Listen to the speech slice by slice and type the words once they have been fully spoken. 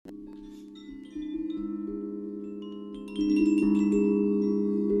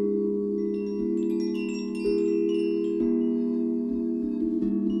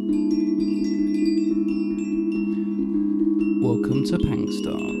Welcome to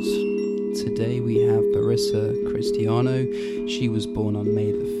Pangstars. Today we have Marissa Cristiano. She was born on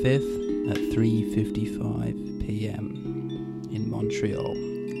May the 5th at 3:55 p.m. in Montreal,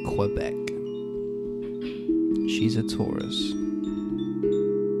 Quebec. She's a Taurus.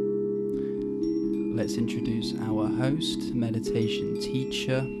 Let's introduce our host, meditation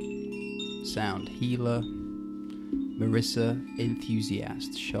teacher, sound healer, Marissa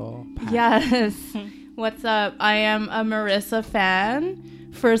enthusiast Shaw Pat. Yes. What's up? I am a Marissa fan.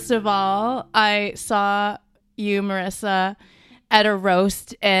 First of all, I saw you, Marissa, at a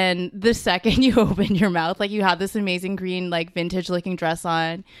roast, and the second you opened your mouth, like you had this amazing green, like vintage looking dress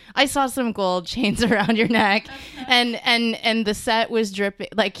on. I saw some gold chains around your neck, and the set was dripping,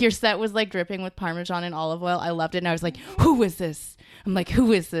 like your set was like dripping with Parmesan and olive oil. I loved it, and I was like, who is this? I'm like,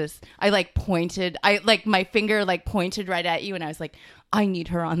 who is this? I like pointed, my finger like pointed right at you, and I was like, I need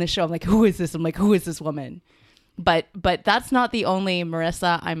her on the show. I'm like, who is this? I'm like, who is this woman? But that's not the only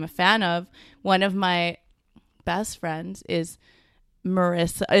Marissa I'm a fan of. One of my best friends is a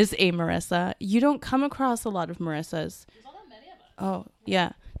Marissa. You don't come across a lot of Marissas. There's not that many of us. Oh,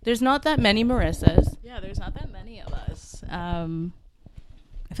 yeah. There's not that many Marissas. Yeah, there's not that many of us. I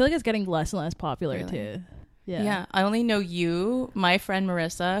feel like it's getting less and less popular Really? too. Yeah. I only know you, my friend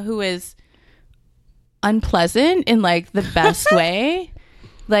Marissa, who is unpleasant in like the best way.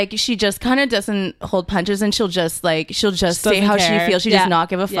 Like she just kind of doesn't hold punches, and she'll just say how she feels. She does not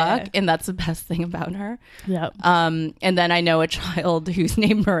give a fuck, and that's the best thing about her. Yep. And then I know a child who's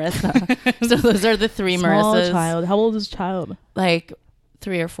named Marissa. So those are the three Small Marissas. child. How old is the child? Like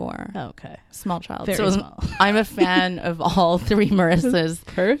 3 or 4. Oh, okay. Small child. Very so small. I'm a fan of all 3 Marissas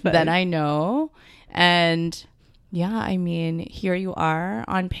Perfect. that I know. And yeah, I mean, here you are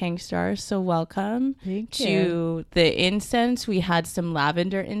on Pangstars. So welcome Thank to you. the incense. We had some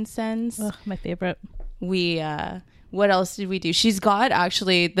lavender incense. Ugh, my favorite. We what else did we do? She's got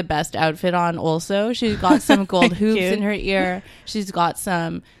actually the best outfit on also. She's got some gold hoops Cute. in her ear. She's got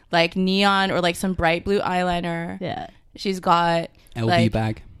some like neon or like some bright blue eyeliner. Yeah. She's got LV like,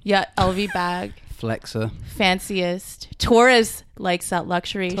 bag, yeah, LV bag. flexer. Fanciest. Taurus likes that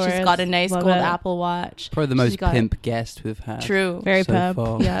luxury. Taurus, She's got a nice love gold it. Apple Watch. Probably the most pimp guest we've had. True. Very so pimp.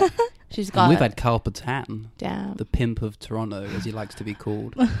 far. Yeah. She's And got. we've had Carl Patan, Damn. the pimp of Toronto, as he likes to be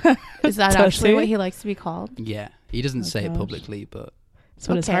called. Is that Does actually he? what he likes to be called? Yeah, he doesn't say it gosh. publicly, but That's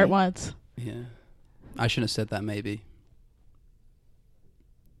what his Okay. heart wants. yeah, I shouldn't have said that. Maybe.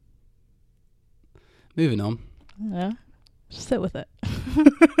 Moving on. Yeah. Just sit with it.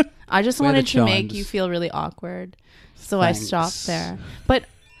 I just Where are wanted the to make chimes? you feel really awkward. So Thanks. I stopped there. But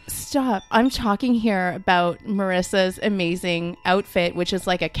stop. I'm talking here about Marissa's amazing outfit, which is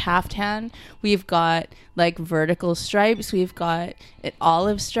like a caftan. We've got like vertical stripes. We've got an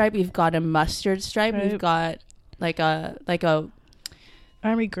olive stripe. We've got a mustard stripe. Right. We've got like a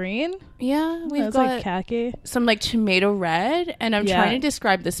Army green? yeah, we've That's got like khaki. some like tomato red, and I'm Yeah. trying to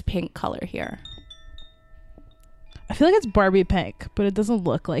describe this pink color here. I feel like it's Barbie pink, but it doesn't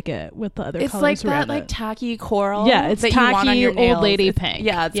look like it with the other It's colors like that around like it. tacky coral. Yeah, it's that you want on tacky your old nails. lady It's- pink.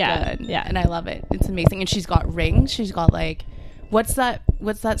 Yeah, it's Yeah, good. yeah. And I love it. It's amazing. And she's got rings. She's got like what's that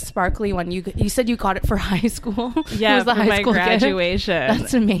sparkly one? You said you got it for high school? Yeah, It was the for high my school gift? graduation.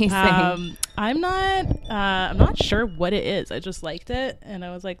 That's amazing. I'm not sure what it is. I just liked it, and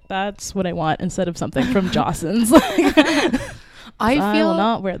I was like, "That's what I want," instead of something from Jawson's. I I feel will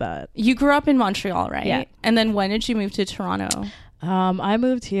not wear that. you grew up in Montreal, right? Yeah. And then when did you move to Toronto? I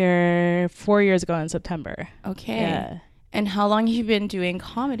moved here 4 years ago in September. Okay. Yeah, And how long have you been doing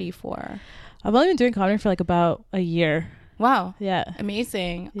comedy for? I've only been doing comedy for like about a year. Wow. Yeah,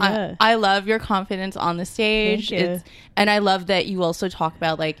 Amazing. Yeah. I love your confidence on the stage. Thank you. And I love that you also talk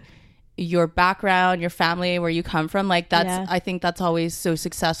about like your background, your family, where you come from. Like that's, Yeah. I think that's always so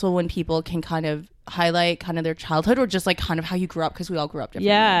successful when people can kind of highlight kind of their childhood or just like kind of how you grew up, because we all grew up differently.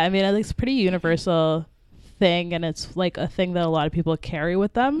 yeah. I mean, I think it's a pretty universal thing, and it's like a thing that a lot of people carry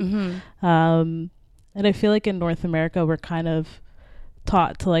with them. Mm-hmm. And I feel like in North America, we're kind of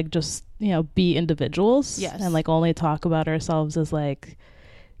taught to like just, be individuals. Yes. And like only talk about ourselves as like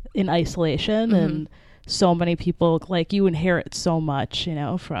in isolation. Mhm. And so many people, like, you inherit so much,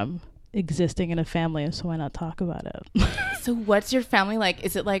 from existing in a family. So why not talk about it? So what's your family like?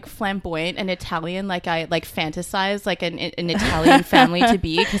 Is it like flamboyant and Italian? Like I like fantasize like an Italian family to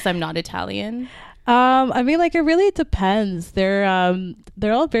be, because I'm not Italian. I mean, like, it really depends. They're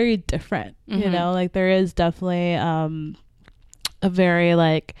all very different, Mhm. like there is definitely a very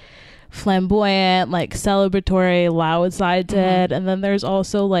like flamboyant, like celebratory, loud side to it. And then there's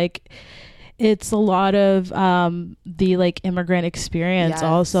also like, it's a lot of the like immigrant experience Yes.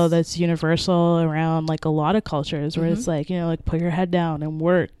 also that's universal around like a lot of cultures where it's like, you know, like put your head down and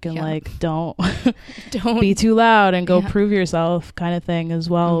work and Yeah. like don't Don't be too loud and go Yeah. prove yourself kind of thing as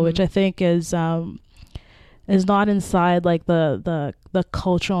well, which I think is not inside like the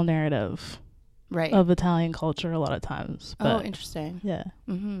cultural narrative right. of Italian culture a lot of times. Oh, But interesting. yeah.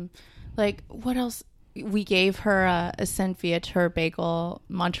 Like, what else? We gave her a Saint Viateur bagel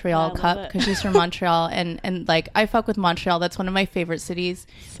Montreal I love cup it. because she's from Montreal, and like I fuck with Montreal. That's one of my favorite cities.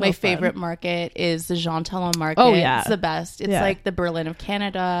 So My fun. favorite market is the Jean Talon market. Oh, yeah. It's the best. It's Yeah. like the Berlin of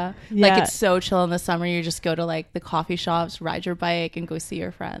Canada. Yeah. Like, it's so chill in the summer. You just go to like the coffee shops, ride your bike, and go see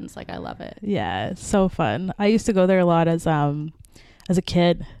your friends. Like, I love it. Yeah, it's so fun. I used to go there a lot as a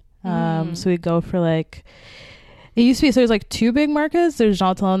kid. So we'd go for like, it used to be, so there's like two big markets. There's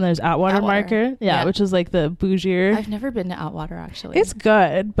Jean Talon, there's Atwater Atwater. Market. Yeah. Which is like the bougier. I've never been to Atwater actually. It's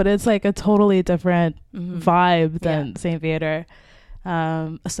good, but it's like a totally different vibe than Yeah. Saint Viator.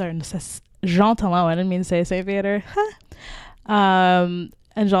 Sorry, it says Jean Talon. I didn't mean to say Saint Viator. And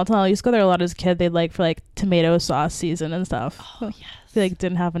Jean Talon, I used to go there a lot as a kid. They'd like for like tomato sauce season and stuff. Oh yes. If they like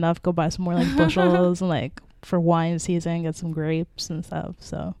didn't have enough, go buy some more like bushels and like for wine season, get some grapes and stuff.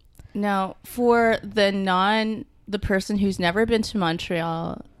 So Now, for the person who's never been to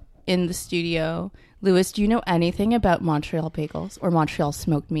Montreal in the studio, Lewis, do you know anything about Montreal bagels or Montreal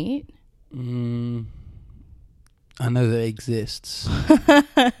smoked meat? I know that it exists.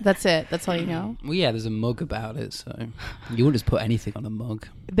 That's it. That's all you know. Well, yeah, there's a mug about it, so you wouldn't just put anything on a mug.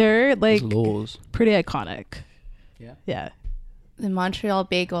 they're like There's laws. pretty iconic. Yeah. Yeah. The Montreal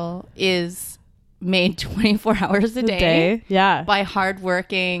bagel is made 24 hours a day Yeah. by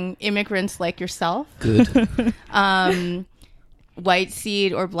hardworking immigrants like yourself. Good. White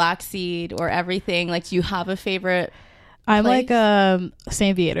seed or black seed or everything. Like, do you have a favorite? I'm place? like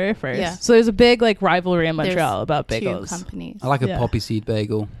Saint Viator first. Yeah. So there's a big like rivalry in There's Montreal about two bagels. companies. I like a Yeah. poppy seed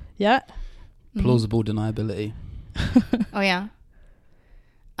bagel. Yeah. Plausible deniability. Oh yeah.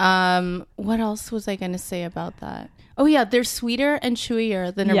 What else was I going to say about that? Oh yeah, they're sweeter and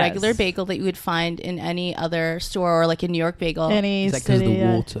chewier than a Yes. regular bagel that you would find in any other store or like a New York bagel. Any Is that because of city. the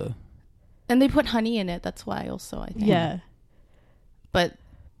water? And they put honey in it. That's why also, I think. Yeah. But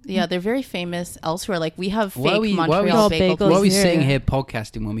yeah, they're very famous elsewhere. Like, we have Why are fake we- why are we- Montreal Oh, bagel. bagels Why are we here. sitting here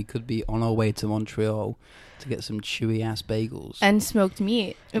podcasting when we could be on our way to Montreal to get some chewy ass bagels? And smoked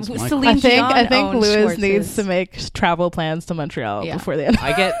meat. That's my Celine I think Dion owned Lewis Schwartz's. needs to make travel plans to Montreal Yeah. before the end.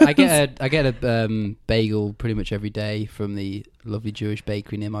 I get a bagel pretty much every day from the lovely Jewish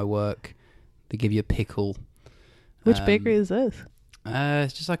bakery near my work. They give you a pickle. Which bakery is this?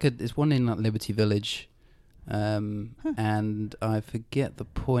 It's just like it's one in like Liberty Village. And I forget the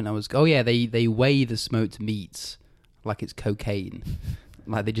point I was. Oh yeah, they weigh the smoked meats like it's cocaine.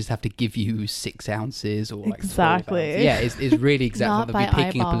 Like they just have to give you 6 ounces or like 12 Exactly. ounces. Yeah, it's really exactly. Not They'll be by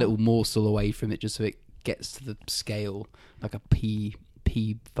picking up a eyeball. little morsel away from it just so it gets to the scale, like a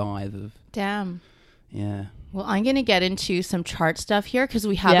P5 of. Damn. Yeah. Well, I'm going to get into some chart stuff here because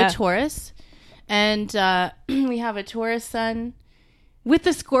we have Yeah. a Taurus and we have a Taurus sun with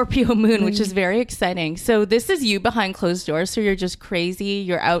the Scorpio moon, which is very exciting. So this is you behind closed doors. So you're just crazy.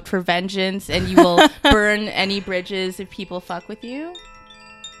 You're out for vengeance and you will burn any bridges if people fuck with you.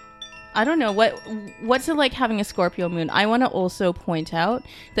 I don't know. What's it like having a Scorpio moon? I want to also point out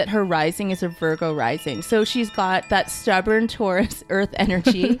that her rising is a Virgo rising. So she's got that stubborn Taurus earth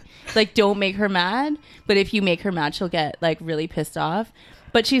energy. Like, don't make her mad. But if you make her mad, she'll get like really pissed off.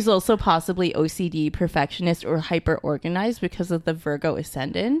 But she's also possibly OCD, perfectionist, or hyper organized because of the Virgo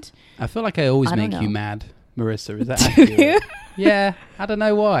ascendant. I feel like I always I don't make you know. mad, Marissa. Is that accurate? Yeah. I don't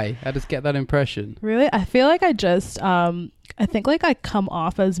know why. I just get that impression. Really? I feel like I just I think like I come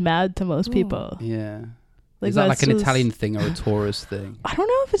off as mad to most people. Yeah. Like, Is that that's like an just- Italian thing or a Taurus thing? I don't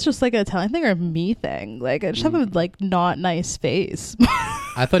know if it's just like an Italian thing or a me thing. Like I just have a like not nice face.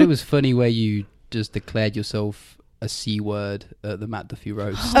 I thought it was funny where you just declared yourself a C word at the Matt Duffy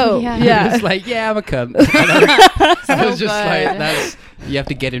roast. Oh, yeah. yeah. It's like, yeah, I'm a cunt. I was So just like, good. that's, you have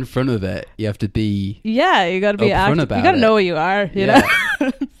to get in front of it. You have to be, Yeah, you got to be Upfront active. about You got to it. know what you are, you yeah.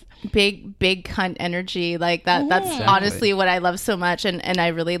 know. Big cunt energy like that. That's Exactly. honestly what I love so much, and I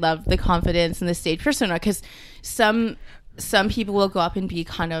really love the confidence and the stage persona because some people will go up and be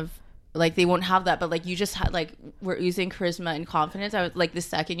kind of like they won't have that, but like you just had like we're oozing charisma and confidence. I was like the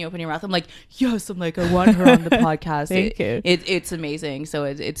second you open your mouth, I'm like, yes, I'm like I want her on the podcast. Thank you. It's amazing. So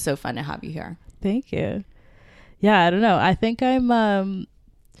it's so fun to have you here. Thank you. Yeah, I don't know. I think I'm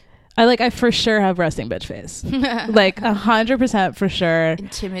I for sure have resting bitch face. Like 100% for sure.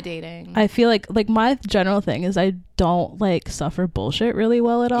 Intimidating. I feel like my general thing is I don't like suffer bullshit really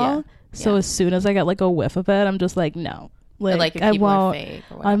well at all. So as soon as I get like a whiff of it, I'm just like, no. Like if I people are won't. fake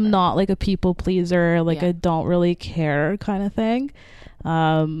or whatever. I'm not like a people pleaser. Like I don't really care kind of thing.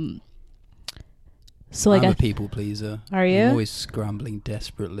 So like I'm a people pleaser. Are you? I'm always scrambling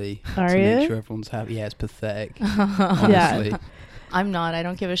desperately Are to you? make sure everyone's happy. Yeah, it's pathetic. Honestly. I'm not. I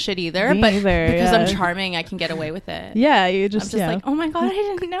don't give a shit either. Me but either, because yeah. I'm charming, I can get away with it. Yeah, you just I'm just like, oh my god, I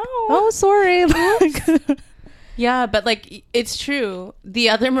didn't know. Oh, sorry. Like, yeah, but like it's true. The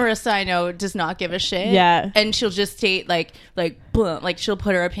other Marissa I know does not give a shit. Yeah. And she'll just state like blah, like she'll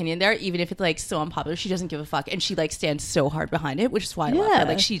put her opinion there, even if it's like so unpopular. She doesn't give a fuck, and she like stands so hard behind it, which is why I love her.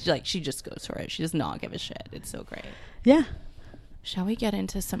 Like she just goes for it. She does not give a shit. It's so great. yeah. Shall we get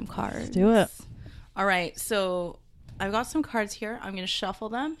into some cards? Let's do it. All right, so I've got some cards here. I'm going to shuffle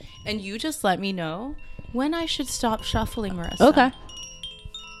them, and you just let me know when I should stop shuffling, Marissa. Okay.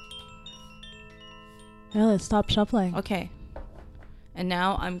 Yeah, let's stop shuffling. Okay. And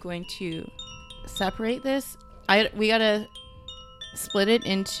now I'm going to separate this. We got to split it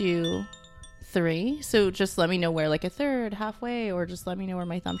into 3. So just let me know where, like a third, halfway, or just let me know where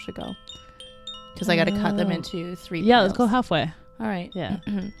my thumb should go. Because I got to cut them into 3 Yeah, piles. let's go halfway. All right. Yeah.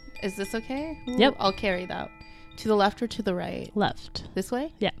 Is this okay? Yep. I'll carry that. To the left or to the right? Left. This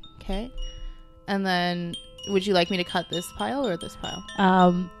way? Yeah. Okay. And then would you like me to cut this pile or this pile?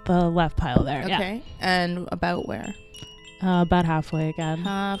 The left pile there. Okay. And about where? Yeah. About halfway again.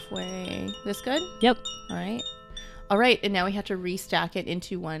 Halfway. This good? Yep. All right. All right. And now we have to restack it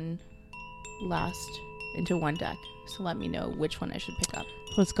into one deck. So let me know which one I should pick up.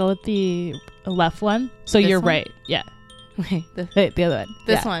 Let's go with the left one. So This you're one? right. Yeah. Wait, Wait, the other one.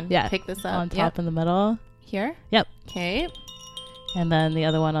 this Yeah. one. Yeah. Pick this up. On top Yep. in the middle. Here? Yep. Okay. And then the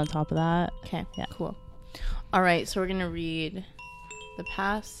other one on top of that. Okay. Yeah. Cool. All right. So we're going to read the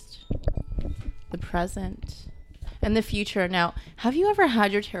past, the present, and the future. Now, have you ever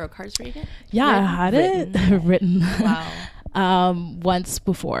had your tarot cards read? Yeah, I had it written. Wow. Once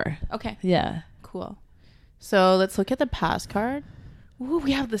before. Okay. Yeah. Cool. So let's look at the past card. Ooh,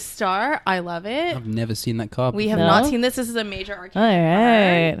 we have the star. I love it. I've never seen that card. We have No? not seen this. This is a major All arcana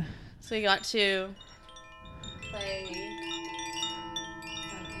right. card. So you got to play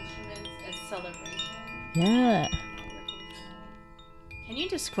some instruments as celebration. Yeah. Can you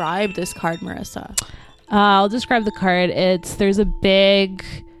describe this card, Marissa? I'll describe the card. There's a big,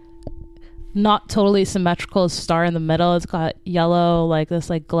 not totally symmetrical star in the middle. It's got yellow, like this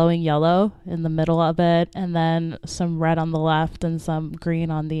like glowing yellow in the middle of it, and then some red on the left and some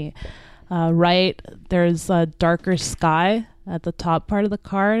green on the right. There's a darker sky at the top part of the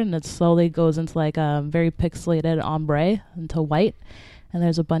card, and it slowly goes into like a very pixelated ombre into white. And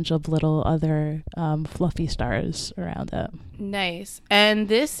there's a bunch of little other fluffy stars around it. Nice. And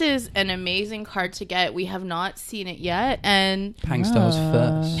this is an amazing card to get. We have not seen it yet. And Pang Stars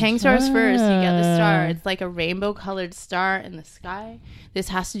first. Pang Stars first. You get the star. It's like a rainbow colored star in the sky. This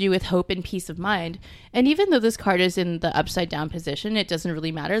has to do with hope and peace of mind. And even though this card is in the upside down position, it doesn't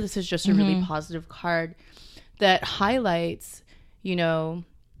really matter. This is just a really positive card that highlights, you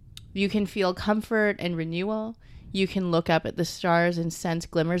can feel comfort and renewal. You can look up at the stars and sense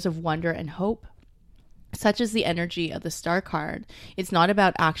glimmers of wonder and hope. Such is the energy of the star card. It's not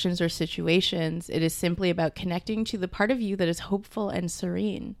about actions or situations. It is simply about connecting to the part of you that is hopeful and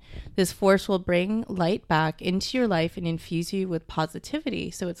serene. This force will bring light back into your life and infuse you with positivity.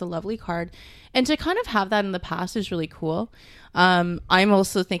 So it's a lovely card. And to kind of have that in the past is really cool. I'm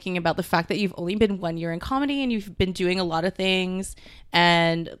also thinking about the fact that you've only been 1 year in comedy and you've been doing a lot of things.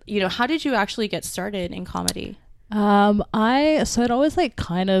 And, how did you actually get started in comedy? I'd always like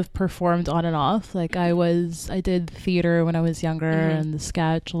kind of performed on and off. Like I did theater when I was younger and the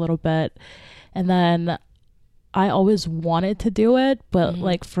sketch a little bit. And then I always wanted to do it, but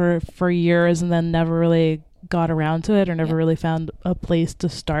like for years and then never really got around to it or never really found a place to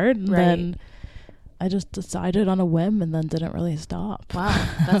start. And then I just decided on a whim and then didn't really stop. Wow.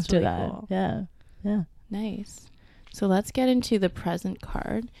 That's after really that. cool. Yeah. Yeah. Nice. So let's get into the present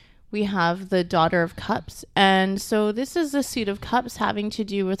card. We have the Daughter of Cups. And so this is the Suit of Cups having to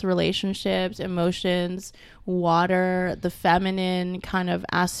do with relationships, emotions, water, the feminine kind of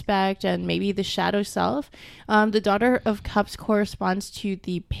aspect, and maybe the shadow self. The Daughter of Cups corresponds to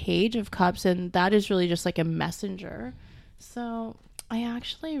the Page of Cups, and that is really just like a messenger. So I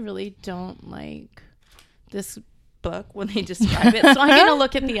actually really don't like this book when they describe it. So I'm going to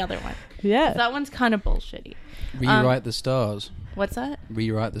look at the other one. Yeah. That one's kind of bullshitty. Rewrite the stars. What's that?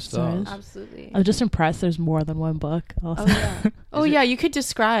 Rewrite the stars. Absolutely. I'm just impressed there's more than one book. Also. Oh yeah. Oh yeah. You could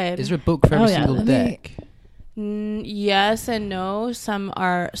describe. Is there a book for every Oh, yeah, single let me- deck? Yes and no. Some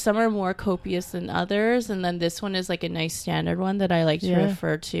are more copious than others, and then this one is like a nice standard one that I like to Yeah.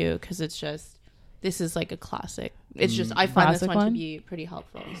 refer to because it's just this is like a classic. It's just I find this Classic one to one? be pretty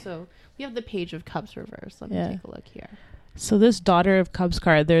helpful. So we have the Page of Cups reverse. Let me Yeah. take a look here. So this Daughter of Cups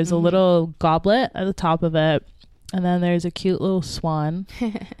card, there's a little goblet at the top of it, and then there's a cute little swan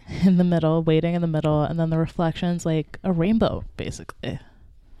in the middle, waiting in the middle, and then the reflection's like a rainbow, basically.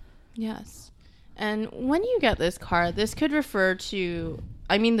 Yes. And when you get this card, this could refer to,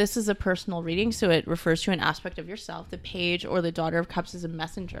 I mean, this is a personal reading, so it refers to an aspect of yourself. The Page or the Daughter of Cups is a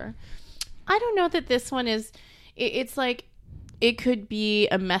messenger. I don't know that this one is, it's like, it could be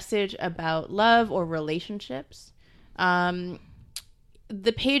a message about love or relationships.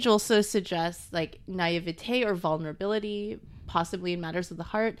 The Page also suggests like naivete or vulnerability, possibly in matters of the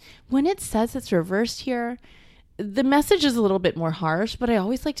heart. When it says it's reversed here, the message is a little bit more harsh, but I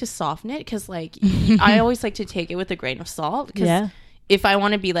always like to soften it because like I always like to take it with a grain of salt. Because Yeah. if I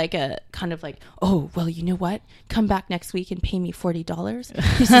want to be like a kind of like, oh, well, you know what? Come back next week and pay me $40.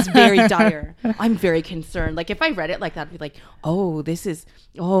 This is very dire. I'm very concerned. Like if I read it like that, I'd be like, oh, this is,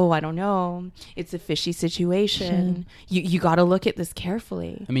 oh, I don't know. It's a fishy situation. You got to look at this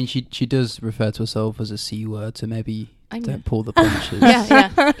carefully. I mean, she does refer to herself as a C word, so maybe I mean- don't pull the punches.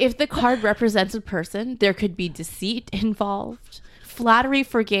 Yeah. If the card represents a person, there could be deceit involved. Flattery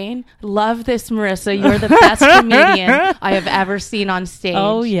for gain. Love this, Marissa. You're the best comedian I have ever seen on stage.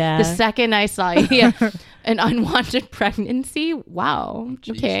 Oh, yeah. The second I saw you. Yeah. An unwanted pregnancy. Wow.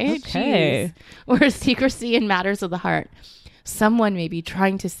 Okay. Okay. Jeez. Or secrecy in matters of the heart. Someone may be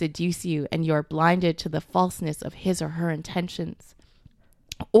trying to seduce you and you're blinded to the falseness of his or her intentions.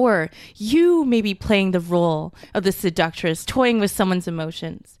 Or you may be playing the role of the seductress, toying with someone's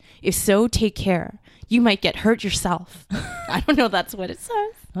emotions. If so, take care. You might get hurt yourself. I don't know. That's what it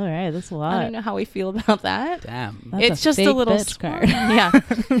says. All right, that's a I lot. don't know how we feel about that. Damn. That's It's a just a fake little bitch swan. card. Yeah.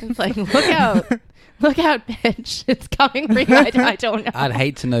 It's like, look out, bitch. It's coming for you. I don't know. I'd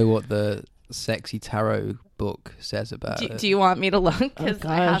hate to know what the sexy tarot book says about it. Do you want me to look? Because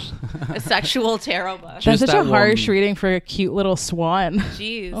I gosh. have a sexual tarot book. That's Just such a that harsh one- reading for a cute little swan.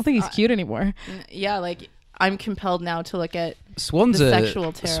 Jeez. I don't think he's cute anymore. Yeah, like I'm compelled now to look at. Swans the are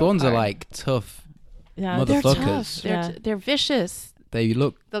sexual tarot swans are card. like tough. Yeah, They're Motherfuckers. tough. Yeah. They're vicious. They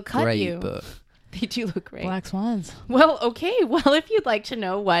look They'll cut great, you. but They do look great. black swans. Well, okay. Well, if you'd like to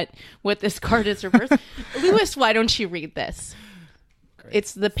know what this card is reversed, Lewis, why don't you read this?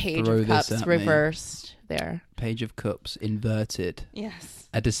 It's the Page Throw of this Cups at me. reversed there. Page of Cups inverted. Yes.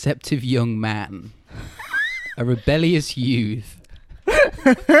 A deceptive young man. A rebellious youth.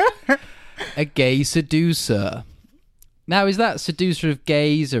 A gay seducer. Now, is that seducer of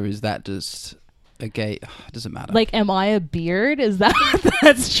gays or is that just a gay? It doesn't matter. Like, am I a beard? Is that what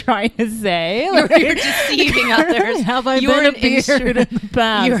that's trying to say? You're Like, deceiving others. have I You're been a an beard in the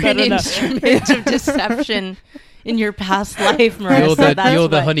past? You're I an don't know. instrument of deception in your past life, Marissa. you're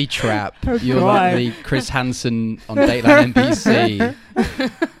the what- honey trap. Oh, You're God. like the Chris Hansen on Dateline NBC.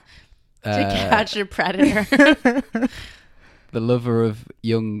 to catch a predator. The lover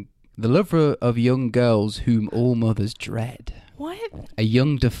of young girls whom all mothers dread. What? A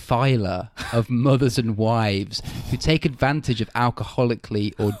young defiler of mothers and wives who take advantage of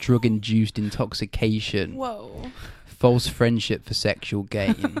alcoholically or drug-induced intoxication. Whoa. False friendship for sexual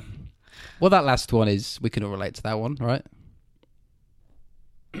gain. Well, that last one is, we can all relate to that one, right?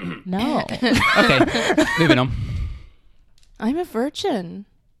 No. Okay, moving on. I'm a virgin.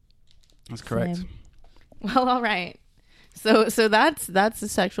 That's correct. Same. Well, all right. So that's the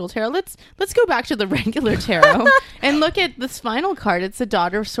sexual tarot. Let's go back to the regular tarot and look at this final card. It's the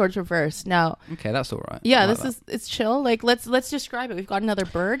Daughter of Swords reversed. Now, Okay, that's all right. yeah, I like this is it's chill. Like let's describe it. We've got another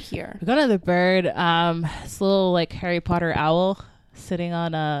bird here. We got another bird. This little like Harry Potter owl sitting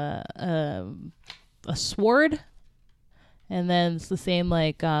on a sword, and then it's the same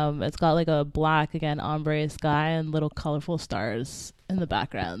like it's got like a black again ombre sky and little colorful stars in the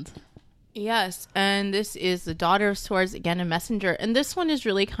background. Yes, and this is the Daughter of Swords, again, a messenger. And this one is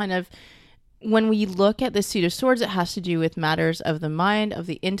really kind of, when we look at the Suit of Swords, it has to do with matters of the mind, of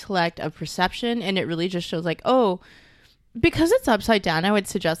the intellect, of perception. And it really just shows like, oh, because it's upside down, I would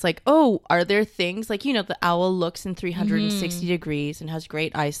suggest like, oh, are there things like, you know, the owl looks in 360 degrees and has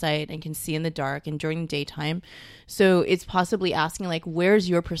great eyesight and can see in the dark and during the daytime. So it's possibly asking like, where's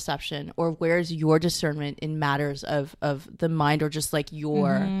your perception or where's your discernment in matters of the mind or just like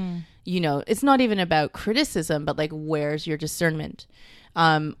your, you know, it's not even about criticism, but like, where's your discernment?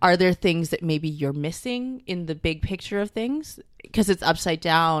 Are there things that maybe you're missing in the big picture of things? Because it's upside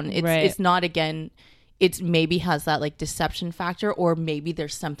down. It's not, again, it maybe has that like deception factor, or maybe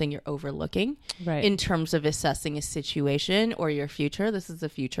there's something you're overlooking in terms of assessing a situation or your future. This is a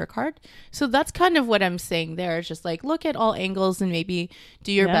future card. So that's kind of what I'm saying there. It's just like, look at all angles and maybe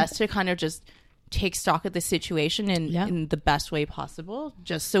do your best to kind of just take stock of the situation in the best way possible,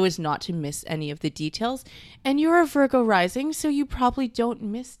 just so as not to miss any of the details. And you're a Virgo rising, so you probably don't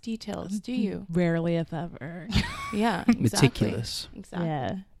miss details, do you? Rarely, if ever. Yeah, exactly. Meticulous.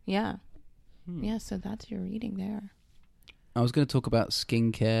 Exactly. Yeah. Yeah, so that's your reading there. I was going to talk about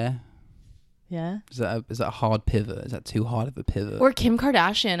skincare. Yeah. Is that a hard pivot? Is that too hard of a pivot? Or Kim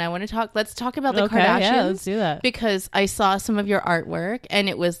Kardashian. Let's talk about the Kardashians. Yeah, let's do that. Because I saw some of your artwork and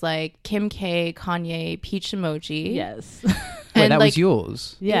it was like Kim K, Kanye, peach emoji. Yes. Wait, that like, was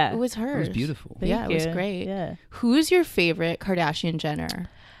yours? Yeah. It was hers. It was beautiful. It was great. Yeah. Who's your favorite Kardashian Jenner?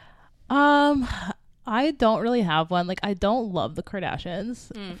 I don't really have one. Like, I don't love the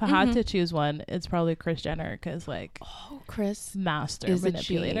Kardashians. If I had to choose one, it's probably Kris Jenner, because like, Chris master is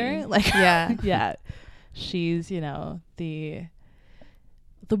manipulator. Like, yeah, she's, you know, the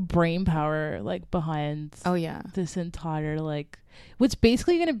brain power like behind this entire like what's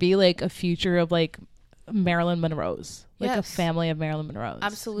basically going to be like a future of like Marilyn Monroe's, like a family of Marilyn Monroe's.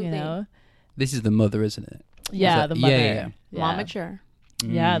 Absolutely. You know? This is the mother, isn't it? Yeah, the mother. Yeah. Momager.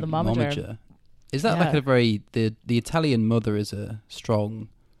 Yeah, the momager. Is that like a very the Italian mother is a strong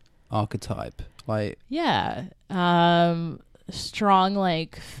archetype? Like strong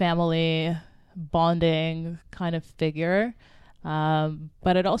like family bonding kind of figure.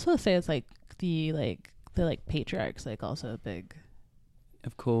 But I'd also say it's like the patriarch's like also a big,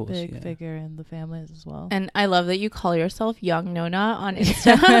 of course, figure in the families as well. And I love that you call yourself Young Nona on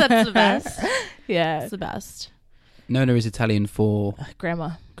Insta. That's the best. Yeah, it's the best. Nona is Italian for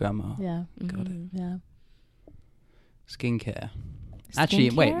grandma. Yeah, got it. Yeah. Skincare. Actually,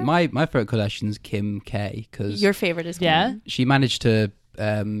 wait, my favorite Kardashian is Kim K, because your favorite is Kim. She managed to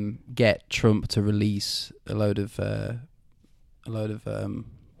get Trump to release a load of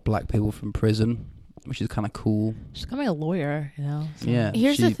black people from prison, which is kind of cool. She's becoming a lawyer, you know. So. Yeah,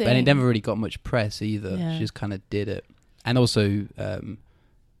 here's the thing, and it never really got much press either. Yeah. She just kind of did it, and also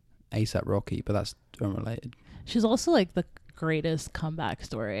ASAP Rocky, but that's unrelated. She's also like the greatest comeback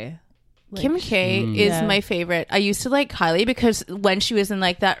story. Like, Kim K is my favorite. I used to like Kylie because when she was in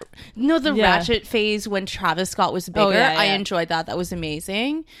like that, ratchet phase when Travis Scott was bigger, I enjoyed that. That was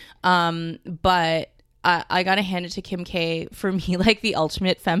amazing. But I gotta hand it to Kim K, for me, like the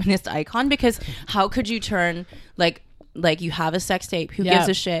ultimate feminist icon, because how could you turn like you have a sex tape, who gives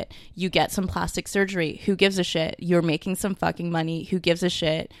a shit? You get some plastic surgery, who gives a shit? You're making some fucking money, who gives a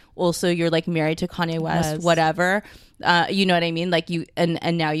shit? Also, you're like married to Kanye West, whatever. You know what I mean? Like you, and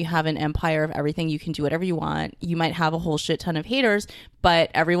now you have an empire of everything. You can do whatever you want. You might have a whole shit ton of haters,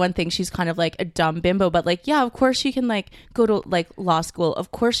 but everyone thinks she's kind of like a dumb bimbo. But like, yeah, of course she can like go to like law school.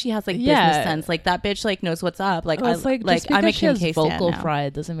 Of course she has like business sense. Like that bitch like knows what's up. Like well, I'm a Kim K stan vocal now. fry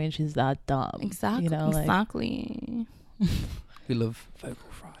doesn't mean she's that dumb. Exactly. You know, exactly. We love vocal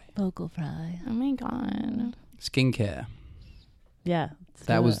fry. Vocal fry. Oh my god. Skincare. Yeah.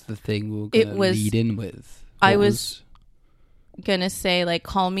 That was the thing we were going to lead in with. I was gonna say like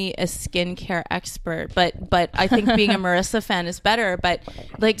call me a skincare expert, but I think being a Marissa fan is better. But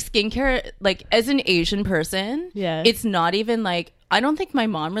like skincare, like as an Asian person, it's not even like, I don't think my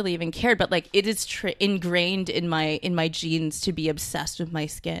mom really even cared, but like it is ingrained in my genes to be obsessed with my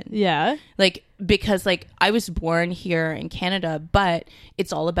skin. Yeah. Like, because like I was born here in Canada, but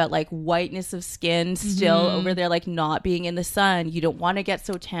it's all about like whiteness of skin still over there, like not being in the sun. You don't want to get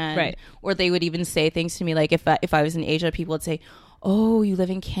so tan. Right. Or they would even say things to me like if I was in Asia, people would say, oh, you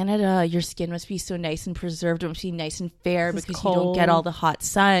live in Canada, your skin must be so nice and preserved, it must be nice and fair because you don't get all the hot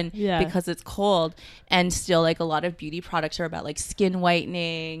sun because it's cold. And still like a lot of beauty products are about like skin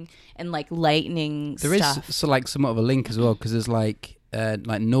whitening and like lightening stuff. There is so like somewhat of a link as well, because there's like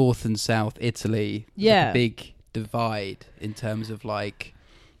North and South Italy, like a big divide in terms of like,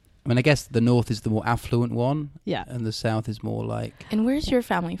 I mean, I guess the North is the more affluent one, and the South is more like. And where's your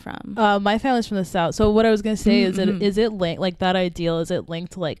family from? My family's from the South. So what I was gonna say is it linked, like that ideal? Is it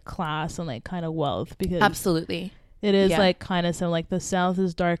linked to like class and like kind of wealth? Because absolutely, it is like kind of some like the South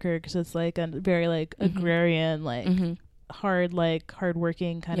is darker because it's like a very like agrarian, like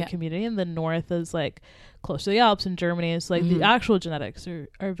hardworking kind of community, and the North is like close to the Alps in Germany. It's like the actual genetics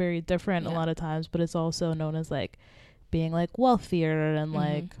are very different a lot of times, but it's also known as like being like wealthier and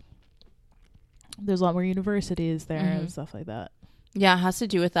like there's a lot more universities there and stuff like that. Yeah, it has to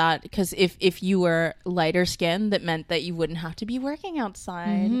do with that because if you were lighter skinned, that meant that you wouldn't have to be working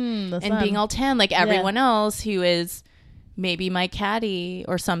outside and being all tan like everyone else who is maybe my caddy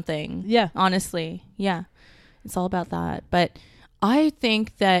or something. Yeah. Honestly. Yeah. It's all about that. But I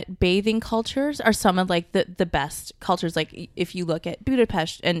think that bathing cultures are some of like the best cultures. Like if you look at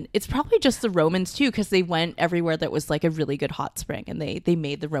Budapest, and it's probably just the Romans too, because they went everywhere that was like a really good hot spring and they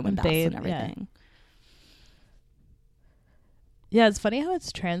made the Roman baths and everything. Yeah, it's funny how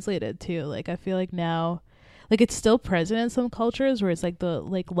it's translated too. Like I feel like now, like it's still present in some cultures where it's like the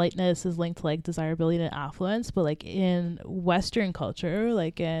like lightness is linked to like desirability and affluence, but like in Western culture,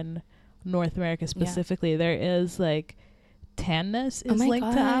 like in North America specifically, there is like tanness is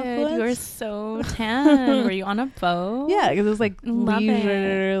linked to affluence. You are so tan. Were you on a boat? Yeah, because it's like Love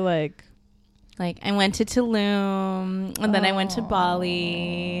leisure, like I went to Tulum and then I went to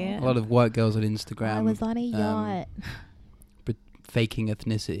Bali. A lot of white girls on Instagram. I was on a yacht. Faking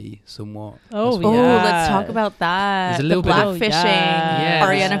ethnicity somewhat. Oh, let's talk about that. There's a little the bit black of fishing. Yeah,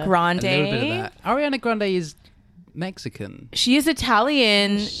 Ariana Grande. A little bit of that. Ariana Grande is Mexican. She is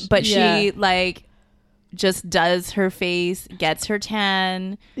Italian, but she like just does her face, gets her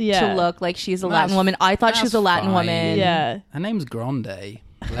tan to look like she's a Latin woman. I thought she was a Latin woman. Yeah. Her name's Grande.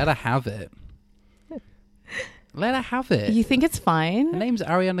 Let her have it. Let her have it. You think it's fine? Her name's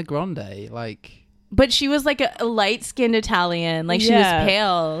Ariana Grande. Like... But she was like a light-skinned Italian. Like she was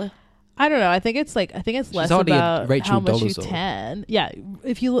pale. I don't know. I think it's less about how much you tan. Yeah,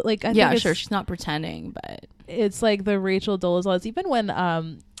 if you look like, I think sure, she's not pretending, but it's like the Rachel Dolezal. It's even when I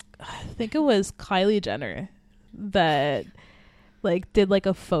think it was Kylie Jenner that like did like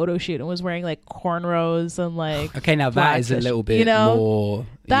a photo shoot and was wearing like cornrows and like. Okay, now that is a little bit more.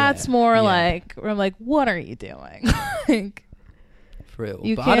 That's more like where I'm like, what are you doing? Like,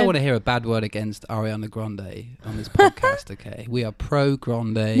 But I don't want to hear a bad word against Ariana Grande on this podcast, okay? We are pro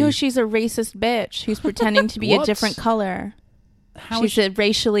Grande. No, she's a racist bitch who's pretending to be a different color. She's a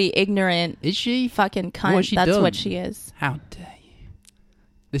racially ignorant... Is she? Fucking cunt. That's what she is. How dare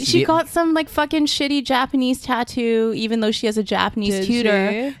you? She got some like fucking shitty Japanese tattoo, even though she has a Japanese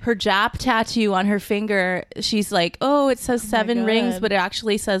tutor. Her Jap tattoo on her finger, she's like, oh, it says 7 rings, but it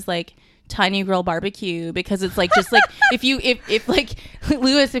actually says like... Tiny Girl Barbecue, because it's like just like if like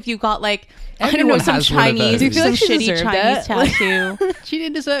Lewis, if you got like I don't know some Chinese, some shitty Chinese tattoo. She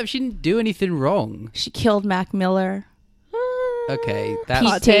didn't do anything wrong. She killed Mac Miller. Okay, that's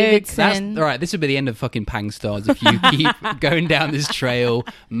Pete Davidson. That's all right. This would be the end of fucking Pang Stars if you keep going down this trail.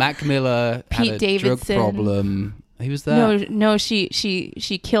 Mac Miller Pete had a Davidson. drug problem. He was there. No,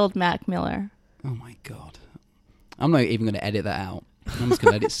 she killed Mac Miller. Oh my god, I'm not even going to edit that out. I'm just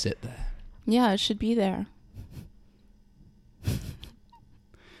going to let it sit there. Yeah, it should be there.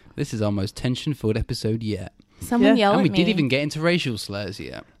 This is our most tension-filled episode yet. Someone yell at me. And we didn't even get into racial slurs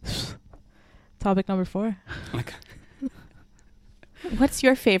yet. Topic number 4. What's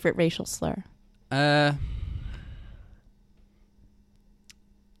your favorite racial slur? I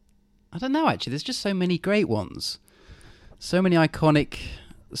don't know, actually. There's just so many great ones. So many iconic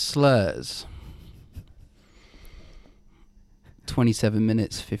slurs. 27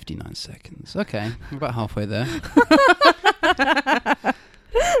 minutes, 59 seconds. Okay, we're about halfway there.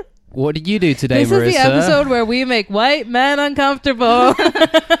 What did you do today, Marissa? This is the episode where we make white men uncomfortable.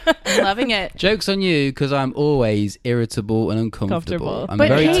 I'm loving it. Joke's on you, because I'm always irritable and uncomfortable. I'm but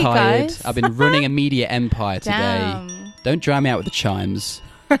very hey, tired. Guys. I've been running a media empire today. Damn. Don't drown me out with the chimes.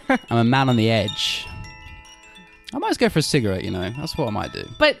 I'm a man on the edge. I might just go for a cigarette, you know. That's what I might do.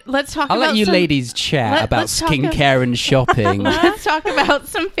 But let's talk I'll about let you ladies chat about skincare and shopping. Let's talk about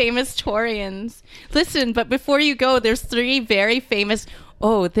some famous Torians. Listen, but before you go, there's 3 very famous...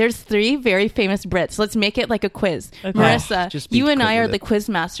 Oh, there's 3 very famous Brits. Let's make it like a quiz. Okay. Marissa, you and I are the quiz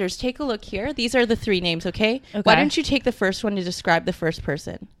masters. Take a look here. These are the 3 names, okay? Why don't you take the first one to describe the first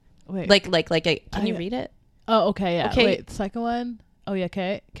person? Wait. Can you read it? Oh, okay, yeah. Okay. Wait, the second one? Oh, yeah,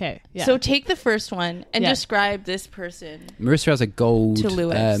 okay. Yeah. So take the first one and describe this person. Marissa has a gold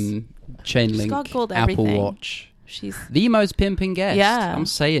chain link gold Apple Watch. She's the most pimping guest. Yeah. I'm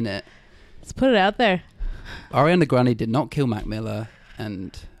saying it. Let's put it out there. Ariana Grande did not kill Mac Miller, but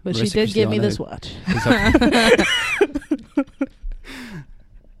Marissa she did give me Cristiano this watch.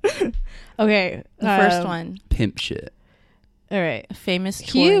 Okay. The first one. Pimp shit. All right. A famous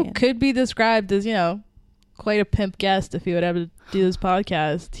Torian. He could be described as, quite a pimp guest if he would ever do this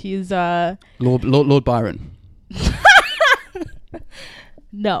podcast. He's Lord Byron.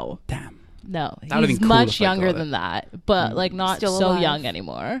 No. Damn. No. That He's cool much younger than that, but not Still so alive. young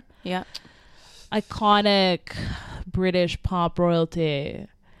anymore. Yeah. Iconic British pop royalty.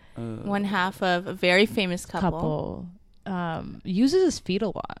 One half of a very famous couple. uses his feet a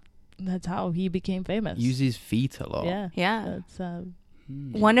lot. That's how he became famous. Uses feet a lot. Yeah. Yeah. That's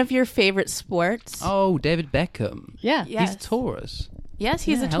One of your favorite sports? Oh, David Beckham. yeah. Yes. He's a Taurus. Yes,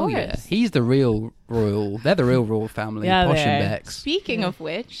 he's Yeah, a hell Taurus. yeah. He's the real royal. They're the real royal family. Yeah, Posh they and are. Becks. Speaking of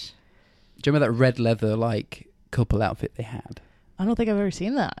which, Do you remember that red leather like couple outfit they had? I don't think I've ever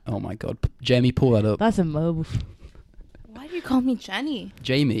seen that. Oh my god, Jamie, pull that up. That's a move. why do you call me Jenny?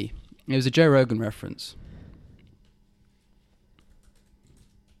 Jamie. It was a Joe Rogan reference.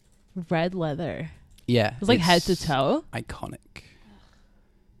 Red leather. Yeah, It was like head to it's toe. Iconic.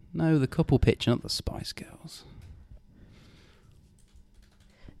 No, the couple picture, not the Spice Girls.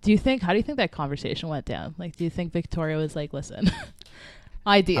 How do you think that conversation went down? Like, do you think Victoria was like, listen,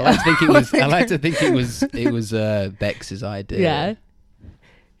 idea? I like to think it was. I like to think it was Bex's idea. Yeah.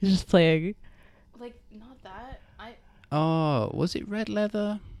 He's just playing. Like, not that. Oh, was it red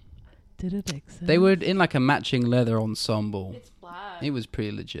leather? Did it make sense? They were in like a matching leather ensemble. It's black. It was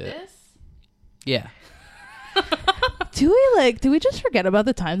pretty legit. This? Yeah. Do we just forget about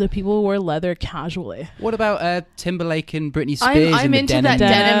the time that people wore leather casually? What about Timberlake and Britney Spears I'm in the into denim that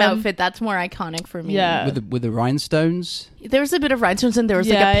denim Denim. outfit. That's more iconic for me. Yeah. with the rhinestones? There was a bit of rhinestones and there was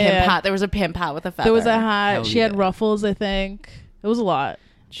like Yeah, a pimp yeah. hat. There was a pimp hat with a feather. There was a hat. Hell She had yeah. ruffles, I think. It was a lot.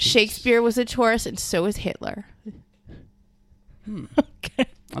 Shakespeare was a Taurus and so is Hitler. Okay.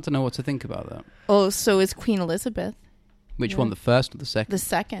 I don't know what to think about that. Oh, so is Queen Elizabeth Which Yeah. one, the first or the second? the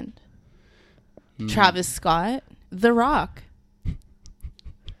second. Hmm. Travis Scott, The Rock.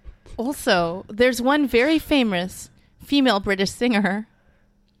 Also, there's one very famous female British singer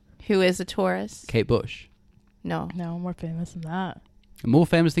who is a Taurus. Kate Bush. No. No, more famous than that. More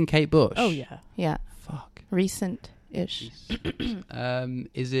famous than Kate Bush. Oh, yeah. Yeah. Fuck. Recent-ish.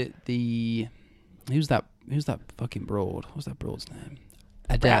 Is it the who's that fucking broad? What's that broad's name?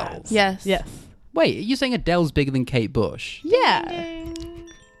 Adele. Yes. Yes. Wait, are you saying Adele's bigger than Kate Bush? Yeah. Ding.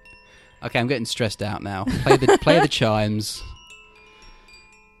 Okay, I'm getting stressed out now. Play the chimes.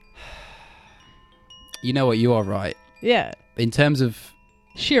 You know what? You are right. Yeah. In terms of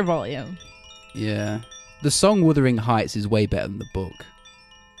Sheer volume. yeah, the song "Wuthering Heights" is way better than the book.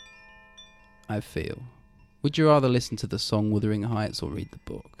 I feel. Would you rather listen to the song "Wuthering Heights" or read the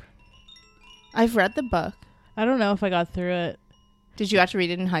book? I've read the book. I don't know if I got through it. Did you have to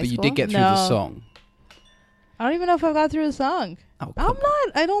read it in high But you school? did get through the No. song. I don't even know if I got through the song. Oh, I'm come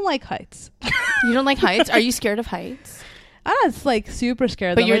on. I don't like heights. You don't like heights? Are you scared of heights? I'm not like super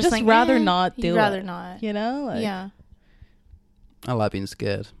scared of But them. you're I just just like, rather eh, not you'd do rather it. not. You know? Like, Yeah. I like being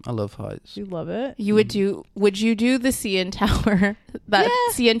scared. I love heights. You love it. You would you do the CN Tower, that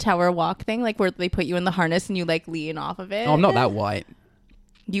Yeah. CN Tower walk thing, like where they put you in the harness and you like lean off of it? Oh, I'm not that white.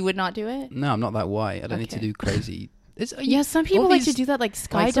 You would not do it? No, I'm not that white. I don't need to Okay. do crazy. Yeah, some people all like to these- do that, like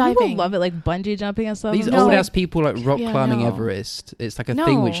Like, some people skydiving. love it, like bungee jumping and stuff. These No. old ass people like rock Yeah, climbing no. Everest. It's like a No.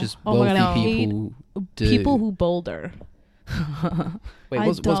 thing which is Oh my wealthy God, I hate people do. people who boulder. Wait, I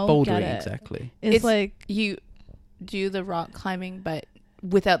what's don't bouldering get it. exactly? It's like you do the rock climbing, but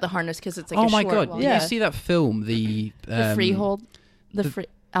without the harness because it's like Oh a my short god! walk. Did Yeah. you see that film? The Freehold, the- free.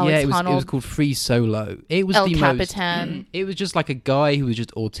 Alex yeah, it was Honnold, called Free Solo. It was El the Capitan. most. It was just like a guy who was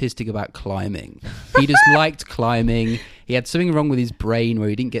just autistic about climbing. He just liked climbing. He had something wrong with his brain where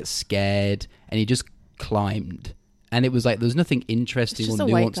he didn't get scared, and he just climbed. And it was like there was nothing interesting It's or just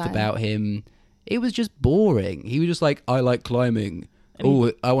a white nuanced guy. about him. It was just boring. He was just like, I like climbing. And he-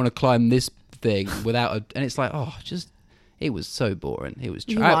 Oh, I want to climb this thing without a. And it's like, oh, just. It was so boring. It was.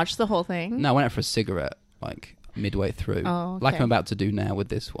 You watched the whole thing? No, I went out for a cigarette like midway through, Oh, like okay. I'm about to do now with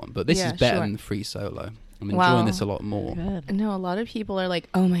this one. But this Yeah, is better sure. than Free Solo. I'm enjoying Wow. this a lot more. good. No, a lot of people are like,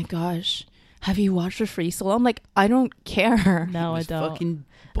 "Oh my gosh, have you watched the Free Solo?" I'm like, I don't care. No, It I was don't. Fucking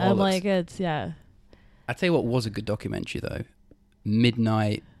I'm bollocks. like, it's yeah. I tell you what was a good documentary though,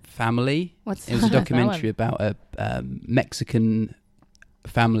 Midnight Family. What's It was a that? documentary about a Mexican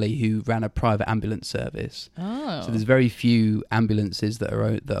family who ran a private ambulance service. Oh. So there's very few ambulances that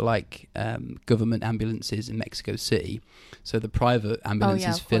are like government ambulances in Mexico City. So the private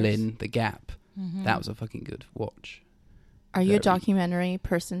ambulances of fill course. in the gap. Mhm. That was a fucking good watch. Are you a Very- documentary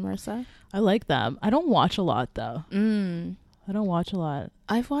person, Marissa? I like them. I don't watch a lot though. Mm. I don't watch a lot.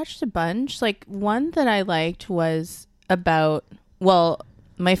 I've watched a bunch. Like one that I liked was about, well,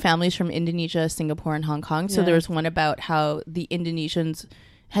 my family's from Indonesia, Singapore, and Hong Kong. So Yeah. there was one about how the Indonesians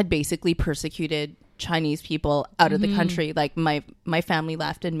had basically persecuted Chinese people out of the country. Like my family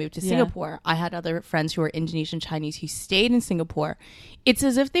left and moved to Singapore. I had other friends who were Indonesian Chinese who stayed in Singapore. It's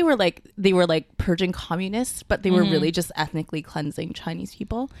as if they were like purging communists, but they were really just ethnically cleansing Chinese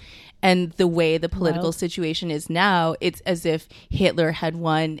people. And the way the political situation is now, it's as if Hitler had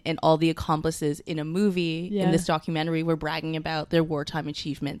won and all the accomplices in a movie, in this documentary, were bragging about their wartime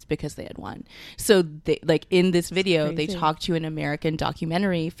achievements because they had won. So they, like in this video, they talked to an American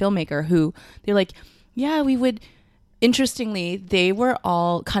documentary filmmaker who they're like, yeah, we would. Interestingly, they were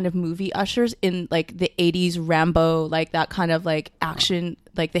all kind of movie ushers in like the 80s Rambo, like that kind of like action,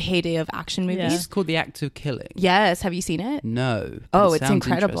 like the heyday of action movies. It's called The Act of Killing. Yes. Have you seen it? No. Oh, it it's sounds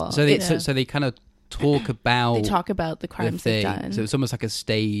incredible. interesting. So they kind of talk about They talk about the crimes they've done. So it's almost like a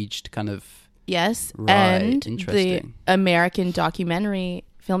staged kind of. Yes. Right, And interesting. the American documentary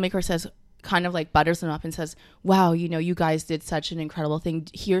filmmaker says, kind of like butters them up and says, wow, you know, you guys did such an incredible thing.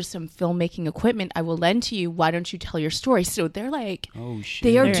 Here's some filmmaking equipment I will lend to you. Why don't you tell your story? So they're like, oh shit,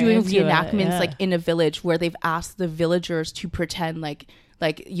 they are They're doing into it, reenactments yeah. like in a village where they've asked the villagers to pretend like,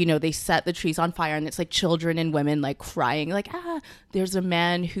 you know, they set the trees on fire and it's like children and women like crying, like, there's a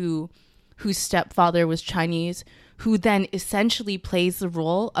man whose stepfather was Chinese, who then essentially plays the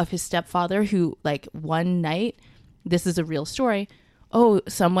role of his stepfather, who like one night, this is a real story,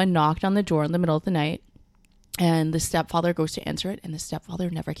 someone knocked on the door in the middle of the night and the stepfather goes to answer it and the stepfather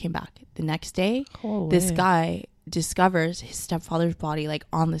never came back. The next day, this guy discovers his stepfather's body like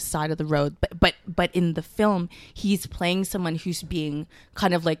on the side of the road. But in the film, he's playing someone who's being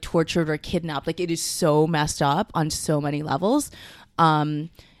kind of like tortured or kidnapped. Like it is so messed up on so many levels.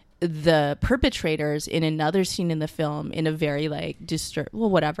 The perpetrators in another scene in the film, in a very like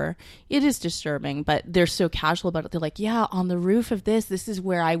whatever, it is disturbing, but they're so casual about it. They're like, yeah, on the roof of this is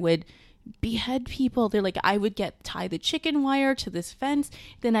where I would behead people. They're like, I would tie the chicken wire to this fence,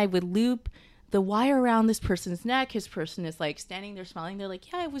 then I would loop the wire around this person's neck. His person is like standing there smiling. They're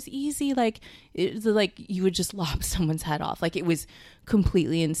like, yeah, it was easy. Like it was like you would just lop someone's head off. Like it was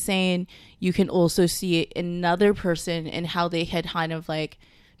completely insane. You can also see another person and how they had kind of like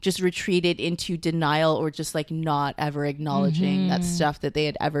just retreated into denial or just like not ever acknowledging that stuff that they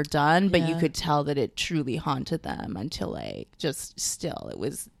had ever done. But you could tell that it truly haunted them until like just still it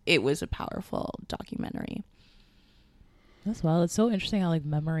was a powerful documentary. As well, it's so interesting how like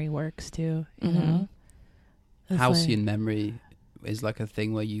memory works too. You know, It's halcyon memory is like a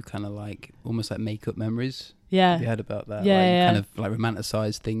thing where you kind of like almost like make up memories. Yeah. Have you heard about that? Yeah, like, yeah. Kind of like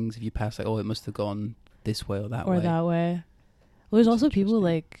romanticize things. If you pass like, it must have gone this way or that way. Or that way. Well, there's also people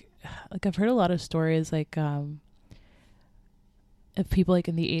like I've heard a lot of stories like of people like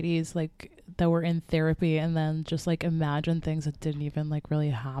in the 80s like that were in therapy and then just like imagine things that didn't even like really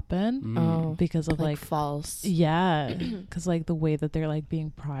happen because of like false. Yeah, because like the way that they're like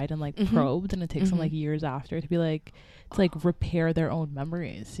being pried and like probed, and it takes them like years after to be like to like repair their own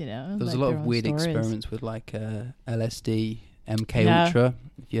memories, you know. There's like, a lot their of own weird stories. experiments with like LSD, MK Ultra.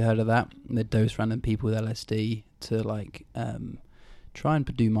 If you heard of that, and they dose random people with LSD to like try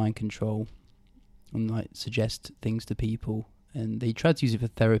and do mind control and like suggest things to people. And they tried to use it for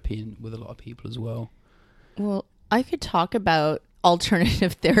therapy and with a lot of people as well. Well, I could talk about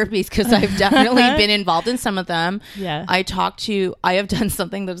alternative therapies because I've definitely been involved in some of them. Yeah. I have done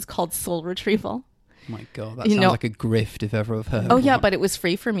something that is called soul retrieval. Oh my God, that sounds like a grift if ever I've heard. Oh yeah, but it was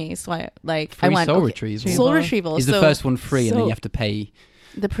free for me. So I went soul retrieval. Soul retrieval. Is the first one free and then you have to pay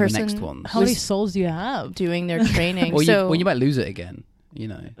the person the next one? How many souls do you have? Doing their training. Or so you might lose it again. You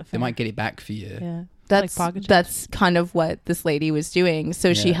know, they might get it back for you. Yeah. That's kind of what this lady was doing.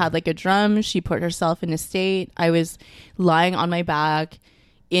 So she had like a drum. She put herself in a state. I was lying on my back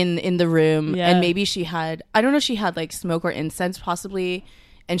in the room, and maybe she had like smoke or incense possibly,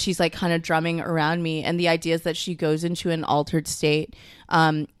 and she's like kind of drumming around me. And the idea is that she goes into an altered state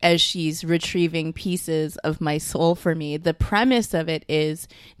as she's retrieving pieces of my soul for me. The premise of it is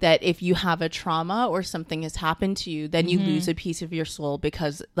that if you have a trauma or something has happened to you, then you lose a piece of your soul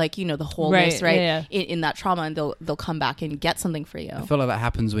because, like, you know, the wholeness, right? In that trauma, and they'll come back and get something for you. I feel like that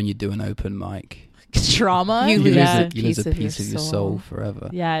happens when you do an open mic. Trauma. You lose a piece of your soul forever.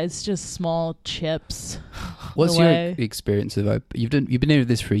 Yeah, it's just small chips. What's your experience of you've been doing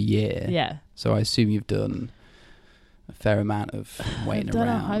this for a year? Yeah. So I assume you've done a fair amount of waiting I've done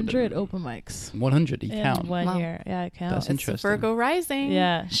around. 100 open mics. 100? You count? 1 year. Yeah, I count. That's interesting. Virgo rising.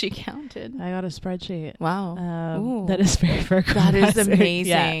 Yeah. She counted. I got a spreadsheet. Wow. That is very Virgo. That is rising.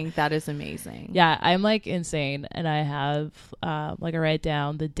 amazing. Yeah. That is amazing. Yeah, I'm like insane, and I have like I write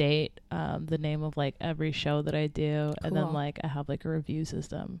down the date, the name of like every show that I do, and then like I have like a review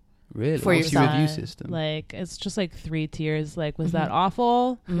system. Really? For What's your yourself. review system? Like, it's just like 3 tiers. Like, was that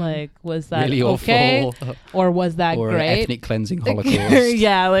awful? Like, was that really okay? awful? Or was that Or an great? ethnic cleansing Holocaust?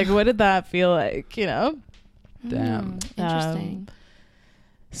 Yeah, like, what did that feel like, you know? Damn. Interesting.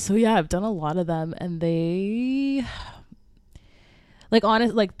 So yeah, I've done a lot of them, and they, like,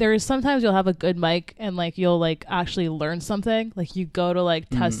 honest, like, there's sometimes you'll have a good mic and like you'll like actually learn something. Like, you go to like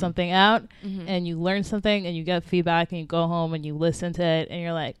test something out and you learn something and you get feedback and you go home and you listen to it and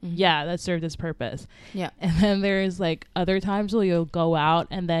you're like, yeah, that served its purpose. Yeah. And then there's like other times where you'll go out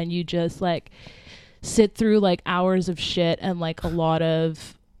and then you just like sit through like hours of shit and like a lot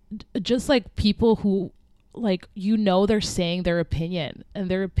of just like people who, like, you know, they're saying their opinion and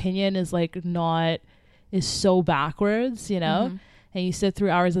their opinion is like is so backwards, you know. And you sit through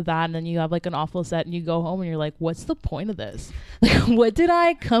hours of that and then you have like an awful set and you go home and you're like, what's the point of this? Like, what did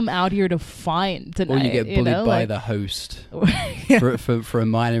I come out here to find tonight? Or you get bullied know? by like, the host for a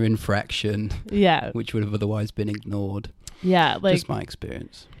minor infraction, yeah, which would have otherwise been ignored. yeah, like, Just my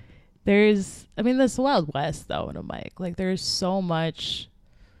experience. there's, I mean, this Wild West though in a mic, like, there's so much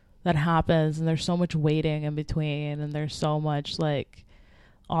that happens and there's so much waiting in between and there's so much like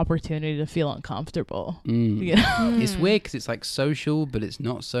opportunity to feel uncomfortable. You know? It's weird because it's like social, but it's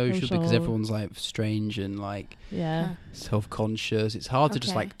not social because Social. everyone's like strange and like Yeah, self-conscious. It's hard to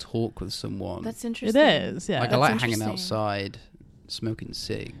just Okay. like talk with someone. That's it interesting. is. Yeah, like I That's like hanging interesting. outside, smoking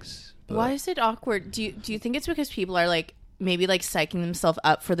cigs. But Why is it awkward? Do you think it's because people are like maybe like psyching themselves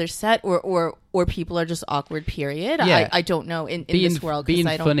up for their set, or people are just awkward? Period. Yeah. I don't know in this world because being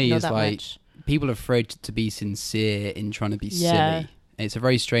I don't funny know is that like much. people are afraid to be sincere in trying to be Yeah. silly. And it's a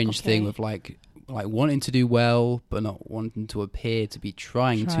very strange thing Okay. with like wanting to do well but not wanting to appear to be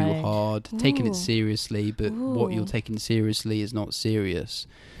trying too Trying. hard, taking Ooh. it seriously, but what you're Ooh. taking seriously is not serious.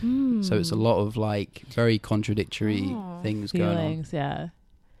 So it's a lot of like very contradictory things going on. feelings. Yeah,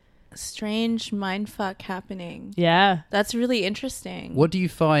 Strange mindfuck happening. yeah. That's really interesting. What do you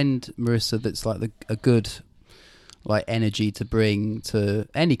find, Marissa, that's like a good like energy to bring to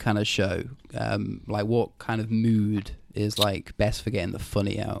any kind of show? Like what kind of mood is like best for getting the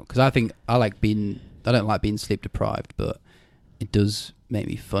funny out? Because I think I don't like being sleep deprived, but it does make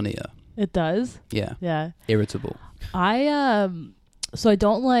me funnier. It does. Yeah, Yeah. irritable. So I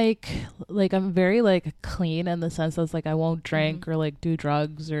don't like I'm very like clean in the sense that it's like I won't drink or like do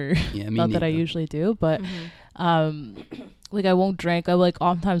drugs or Yeah, me not that I neither. usually do, but like I won't drink. I like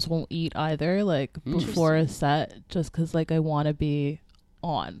oftentimes won't eat either, like before a set, just because like I want to be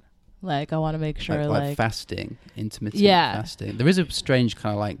on. Like I want to make sure like fasting, intermittent Yeah. fasting. There is a strange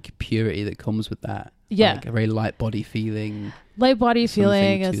kind of like purity that comes with that. Yeah. Like a very light body feeling. light body something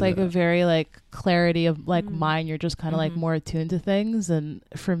feeling to is like a that. very like clarity of like mind. You're just kind of like more attuned to things, and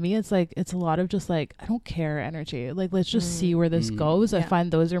for me it's like it's a lot of just like I don't care energy. Like let's just see where this goes. I Yeah. find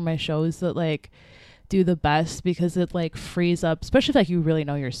those are my shows that like do the best because it like frees up, especially if like you really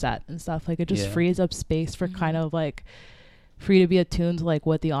know your set and stuff, like it just Yeah. frees up space for kind of like for you to be attuned to like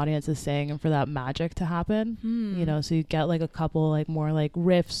what the audience is saying and for that magic to happen. You know, so you get like a couple like more like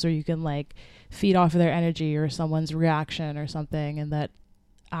riffs, or you can like feed off of their energy or someone's reaction or something, and that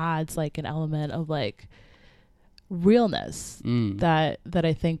adds like an element of like realness that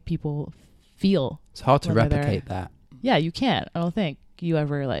I think people feel. It's hard to when they're there. replicate that. Yeah, you can't. I don't think you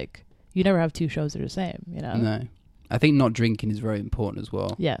ever like you never have two shows that are the same, you know? No. I think not drinking is very important as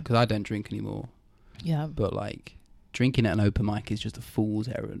well. Yeah. Because I don't drink anymore. Yeah. But like drinking at an open mic is just a fool's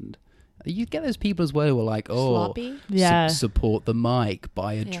errand. You get those people as well who are like, oh, Sloppy. Yeah. support the mic,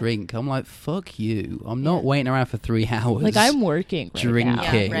 buy a Yeah. drink. I'm like, fuck you. I'm not waiting around for 3 hours. Like I'm working right drinking. now.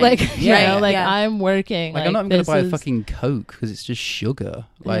 Yeah, right. Like you Yeah. know, like Yeah. I'm working. Like I'm not even going this to buy a is- fucking Coke because it's just sugar.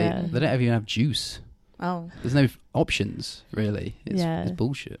 Like Yeah. they don't even have juice. Oh. There's no options really. Yeah. It's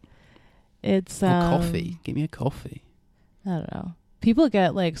bullshit. It's Or coffee. Give me a coffee. I don't know. People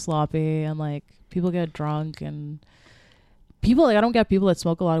get like sloppy and like people get drunk and people like I don't get people that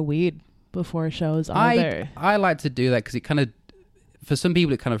smoke a lot of weed before shows either. I like to do that because it kind of, for some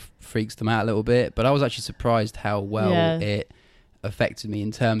people, it kind of freaks them out a little bit. But I was actually surprised how well Yeah. it affected me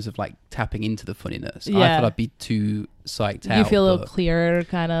in terms of like tapping into the funniness. I Yeah. thought I'd be too psyched out. You feel a little but- clearer,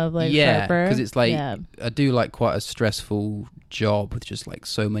 kind of like yeah, sharper. because it's like yeah. I do like quite a stressful job with just like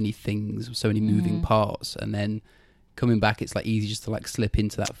so many things, so many moving parts, and then coming back, it's like easy just to like slip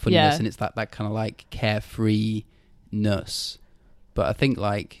into that funniness, Yeah. and it's that kind of like carefreeness. But I think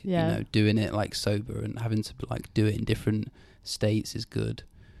like Yeah. you know, doing it like sober and having to like do it in different states is good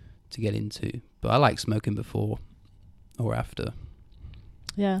to get into. But I like smoking before or after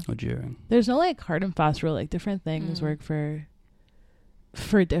Yeah. or during. There's no like hard and fast rule. Like different things work for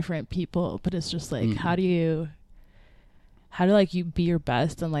different people, but it's just like how do you how to like you be your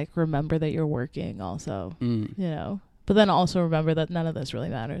best and like remember that you're working also, Mm. you know, but then also remember that none of this really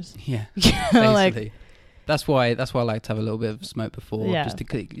matters. Yeah, Like, basically. That's why I like to have a little bit of smoke before. Yeah. Just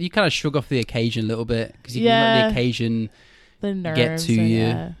to, you kind of shrug off the occasion a little bit, because you can Yeah. let the occasion the nerves get to and, you.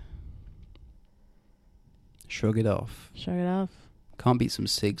 yeah, shrug it off. shrug it off. Can't beat some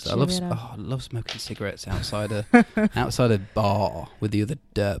cigs. I Shrug love it off. I love smoking cigarettes outside a bar with the other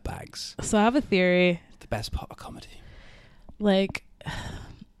dirt bags. So I have a theory, The best part of comedy. like,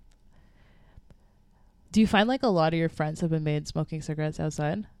 do you find like a lot of your friends have been made smoking cigarettes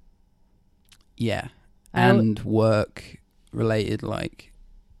outside? Yeah, I w- and work related like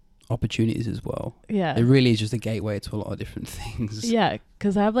opportunities as well. Yeah. It really is just a gateway to a lot of different things. Yeah,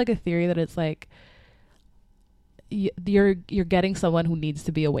 because I have like a theory that it's like you're getting someone who needs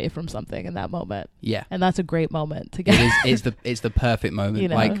to be away from something in that moment, Yeah. and that's a great moment to get. It's the perfect moment. You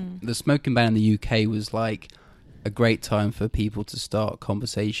know? Like Mm. the smoking ban in the UK was like a great time for people to start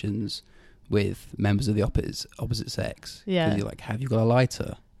conversations with members of the opposite sex. Yeah. 'Cause you're like, have you got a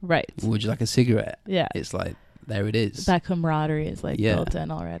lighter? Right. Would you like a cigarette? Yeah. It's like, there it is. That camaraderie is like Yeah. built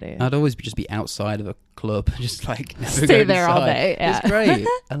in already. I'd always just be outside of a club, just like never Stay go there all inside. day. Yeah. It's great.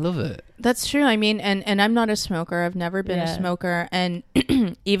 I love it. That's true. I mean, and I'm not a smoker. I've never been Yeah. a smoker, and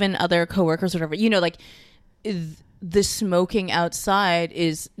even other coworkers, or whatever. You know, like the smoking outside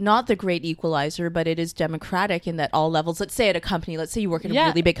is not the great equalizer, but it is democratic in that all levels. Let's say at a company. Let's say you work at a Yeah.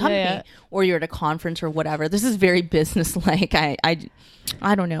 really big Yeah, company, yeah. or you're at a conference or whatever. This is very business-like.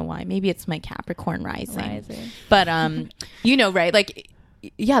 I don't know why. Maybe it's my Capricorn rising. But you know, right? Like,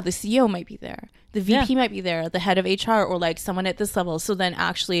 yeah, the CEO might be there, the VP might be there, the head of HR, or like someone at this level. So then,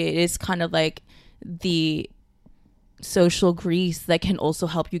 actually, it is kind of like the social grease that can also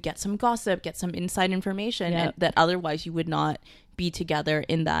help you get some gossip, get some inside information, Yeah. and that otherwise you would not be together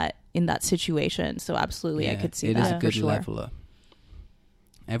in that situation. So absolutely, I Yeah, could see it that is a for good sure. leveler.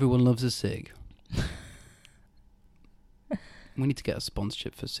 Everyone loves a cig. We need to get a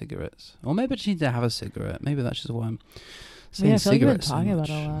sponsorship for cigarettes, or maybe I just need to have a cigarette. Maybe that's just why I'm saying Yeah, I feel like you've been cigarettes so talking much.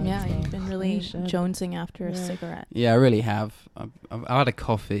 about it a lot. Yeah, so you've been really you should. jonesing after a Yeah. cigarette. Yeah, I really have. I've had a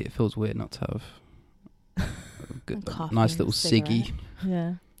coffee. It feels weird not to have a good, Coffee nice and little a cigarette. ciggy.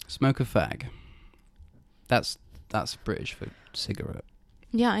 Yeah. Smoke a fag. That's British for cigarette.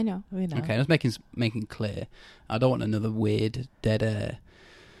 Yeah, I know. We know. Okay, I was making clear. I don't want another weird dead air.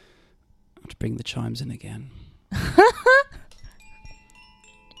 I have to bring the chimes in again.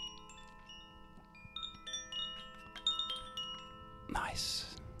 Nice.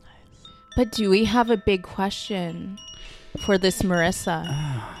 But do we have a big question for this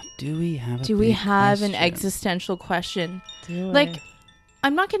Marissa? Do we have? Do we have an question? existential question? Do we? Like,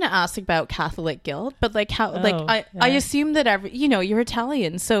 I'm not going to ask about Catholic guilt, but like how, like Oh, I yeah. assume that you're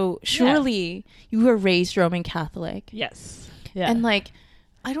Italian, so surely you were raised Roman Catholic, yes. Yeah. and like,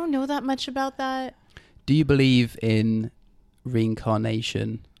 I don't know that much about that. Do you believe in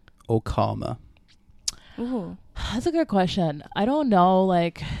reincarnation or karma? Ooh, That's a good question. I don't know,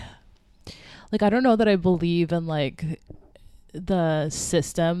 like I don't know that I believe in like the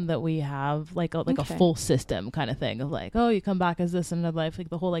system that we have, like a Okay. full system kind of thing of like, oh, you come back as this in another life, like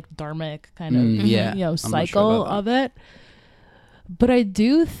the whole like dharmic kind of Yeah, you know I'm not sure cycle about of it. But I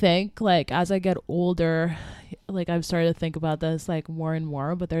do think like as I get older, like I've started to think about this like more and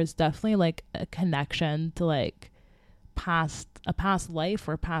more, but there's definitely like a connection to like a past life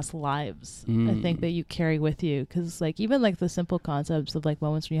or past lives. I think that you carry with you, because like even like the simple concepts of like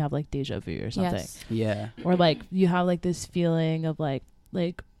moments when you have like deja vu or something, yes, Yeah. or like you have like this feeling of like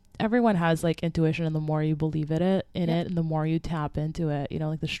everyone has like intuition, and the more you believe in it and the more you tap into it, you know,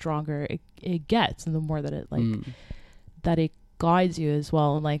 like the stronger it gets, and the more that it like that it guides you as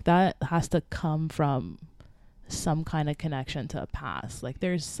well. And like that has to come from some kind of connection to a past. Like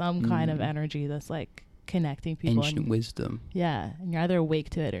there's some kind of energy that's like connecting people, Ancient wisdom. yeah, and you're either awake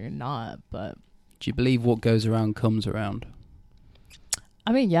to it or you're not. But Do you believe what goes around comes around?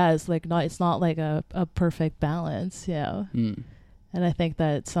 I mean, yeah, it's not like a perfect balance, you know. Mm. And I think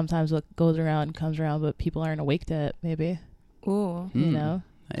that sometimes what goes around comes around, but people aren't awake to it, maybe. ooh, You Mm. know?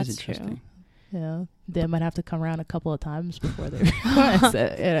 That is That's true. interesting. You know, they might have to come around a couple of times before they realize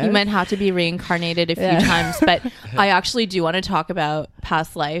it. You know? you might have to be reincarnated a few Yeah. times. But I actually do want to talk about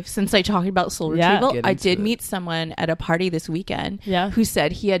past life, since I talked about soul Yeah. retrieval. Get I into did it. meet someone at a party this weekend Yeah. who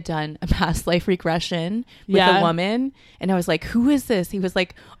said he had done a past life regression with Yeah. a woman, and I was like, who is this? He was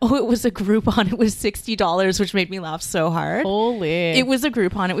like, oh, it was a Groupon. It was $60, which made me laugh so hard. Holy. It was a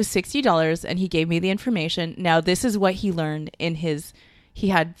Groupon. It was $60, and he gave me the information. Now, this is what he learned in he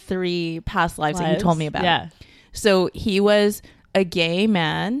had 3 past lives that he told me about. Yeah. So he was a gay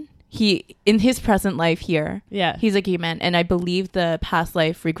man. he in his present life here, Yeah. he's a gay man, and I believe the past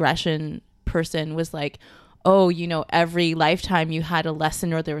life regression person was like, oh, you know, every lifetime you had a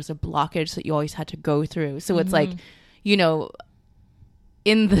lesson or there was a blockage that you always had to go through. So it's like, you know,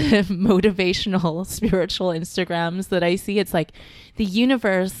 in the motivational spiritual Instagrams that I see, it's like the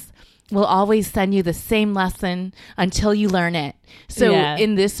universe will always send you the same lesson until you learn it. So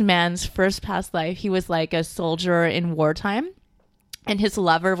in this man's first past life, he was like a soldier in wartime, and his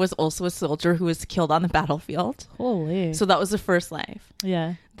lover was also a soldier who was killed on the battlefield. Holy. So that was the first life.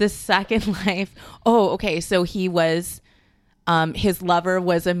 Yeah. The second life, so he was, his lover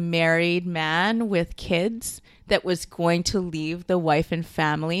was a married man with kids that was going to leave the wife and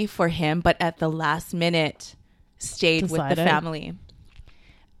family for him, but at the last minute stayed with the family.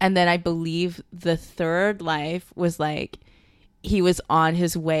 And then I believe the third life was like, he was on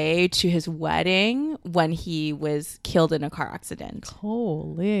his way to his wedding when he was killed in a car accident.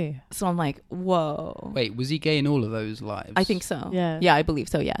 Holy. So I'm like, whoa. Wait, was he gay in all of those lives? I think so. Yeah. Yeah, I believe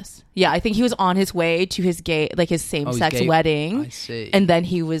so, yes. Yeah, I think he was on his way to his gay, like his same-sex wedding. I see. And then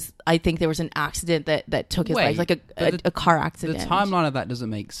he was, I think there was an accident that took his life, like a car accident. The timeline of that doesn't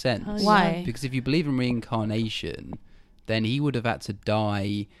make sense. Why? Because if you believe in reincarnation, then he would have had to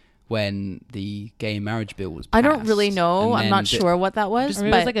die when the gay marriage bill was passed. I don't really know. I'm not sure what that was. Or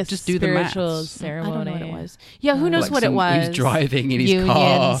it but was like a just do the spiritual maths. ceremony. I don't know what it was. Yeah, who knows like what it was? He was driving in his Union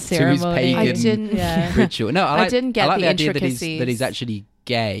car to his ceremony. pagan I didn't- Yeah. ritual. No, I didn't get I like the idea intricacies. that he's actually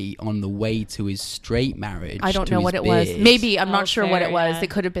gay on the way to his straight marriage. I don't to know his what it was. beard. Maybe, I'm not Oh, sure what fair, it was. yeah. It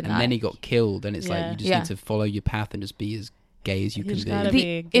could have been And that. then he got killed, and it's like Yeah. you just Yeah. need to follow your path and just be as gay as you You can just be. gotta The be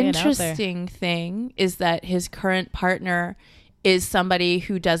gay and out there. interesting thing is that his current partner is somebody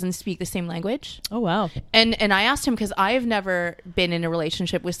who doesn't speak the same language. Oh, wow. And I asked him because I have never been in a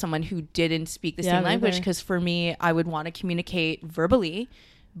relationship with someone who didn't speak the Yeah, same me language, neither. because for me, I would want to communicate verbally.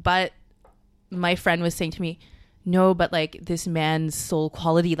 But my friend was saying to me, no, but like this man's soul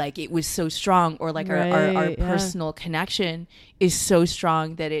quality, like it was so strong, or like our Right, yeah. personal connection is so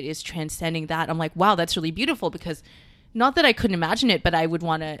strong that it is transcending that. I'm like, wow, that's really beautiful, because not that I couldn't imagine it, but I would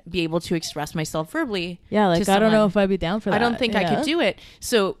want to be able to express myself verbally. Yeah, like, to I don't know someone. if I'd be down for that. I don't think I could do it.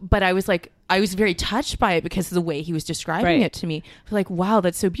 So, but I was like, I was very touched by it because of the way he was describing Right. it to me. I was like, wow,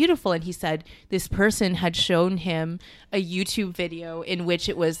 that's so beautiful. And he said this person had shown him a YouTube video in which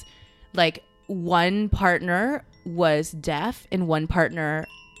it was like one partner was deaf and one partner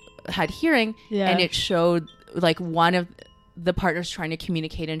had hearing. Yeah. And it showed like one of the partners trying to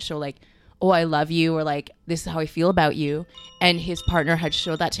communicate and show like, oh, I love you, or like, this is how I feel about you. And his partner had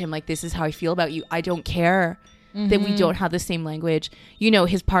showed that to him, like, this is how I feel about you. I don't care that we don't have the same language. You know,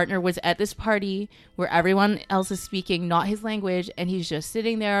 his partner was at this party where everyone else is speaking not his language, and he's just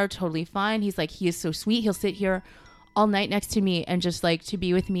sitting there totally fine. He's like, he is so sweet. He'll sit here all night next to me and just like to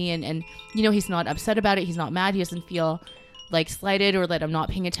be with me. And you know, he's not upset about it. He's not mad. He doesn't feel like slighted or that I'm not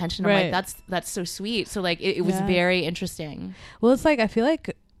paying attention. I'm Right. like, that's so sweet. So like, it was Yeah. very interesting. Well, it's like, I feel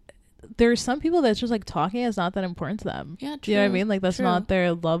like there's some people that's just like talking is not that important to them. Yeah, Do you know what I true, mean? Like, that's true. not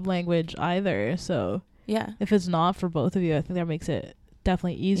their love language either. So Yeah. if it's not for both of you, I think that makes it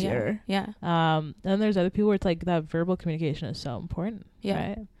definitely easier. Yeah. And there's other people where it's like that verbal communication is so important. Yeah.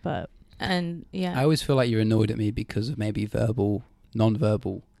 Right. But And yeah. I always feel like you're annoyed at me because of maybe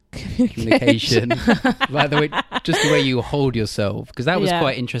non-verbal communication, like just the way you hold yourself, because that was Yeah.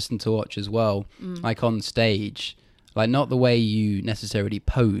 quite interesting to watch as well. Like on stage, like not the way you necessarily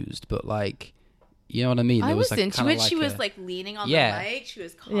posed, but like, you know what I mean. I There was like, into kinda it. She like was a- like leaning on Yeah. the mic. She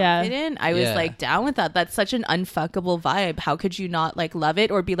was Yeah. confident. I was Yeah. like down with that. That's such an unfuckable vibe. How could you not like love it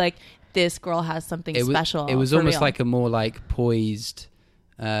or be like, this girl has something special? It was for almost real. like a more like poised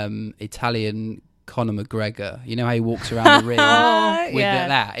Italian Conor McGregor. You know how he walks around the ring with Yeah.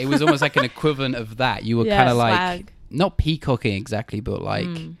 that. It was almost like an equivalent of that. You were Yeah, kind of like swag. not peacocking exactly, but like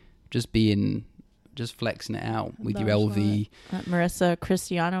just flexing it out with your That's LV That Marissa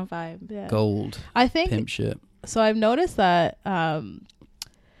Cristiano vibe. yeah. gold I think pimp shirt. so. I've noticed that I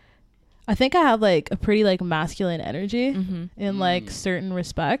think I have like a pretty like masculine energy Mm-hmm. in like certain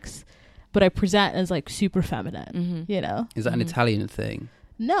respects, but I present as like super feminine. You know? Is that an Italian thing?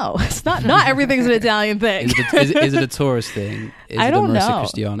 No, it's not. Not everything's an Italian thing. Is it a tourist thing? Is I it don't a Marissa know.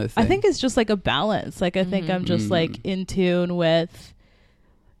 Cristiano thing? I think it's just like a balance. Like I think I'm just like in tune with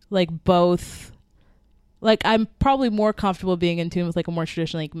like both. Like I'm probably more comfortable being in tune with like a more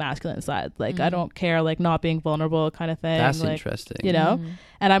traditionally like, masculine side. Like I don't care like not being vulnerable kind of thing. That's like, interesting. You know,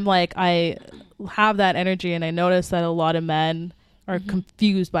 and I'm like I have that energy, and I notice that a lot of men are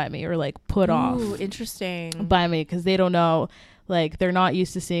confused by me or like put off Ooh, interesting. by me because they don't know. Like they're not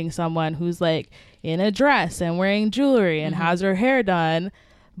used to seeing someone who's like in a dress and wearing jewelry and has her hair done,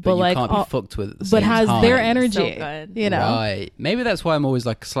 but you like can't be fucked with at the but same has time. their So energy, good. you know. Right. Maybe that's why I'm always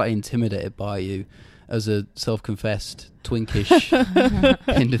like slightly intimidated by you as a self-confessed twinkish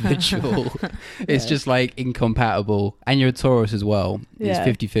individual. It's Yeah. just like incompatible. And you're a Taurus as well. It's Yeah.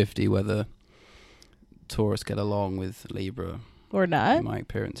 50-50 whether Taurus get along with Libra Or not. in my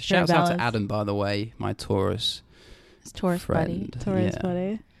appearance. Fair Shouts out to balance. Adam, by the way, my Taurus It's Taurus buddy. friend. Taurus Yeah.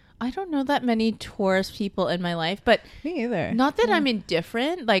 buddy. I don't know that many Taurus people in my life, but Me either. not that I'm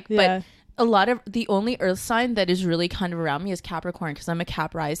indifferent. Like, Yeah. but a lot of the only Earth sign that is really kind of around me is Capricorn because I'm a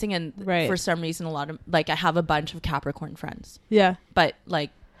Cap rising, and Right. for some reason, a lot of like I have a bunch of Capricorn friends. Yeah. But like,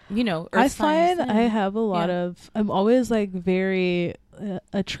 you know, Earth I signs, find I have a lot Yeah. of. I'm always like very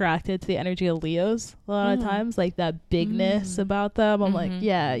attracted to the energy of Leos. A lot of times, like that bigness about them. I'm like, Mhm.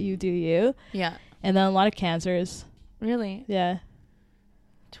 yeah, you do you. yeah, And then a lot of Cancers. really. Yeah.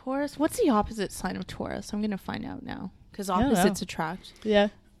 Taurus. What's the opposite sign of Taurus? I'm gonna find out now because don't know. opposites attract. Yeah.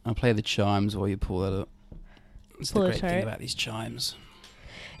 I'll play the chimes while you pull that up. That's Pull the a great thing chart. about these chimes.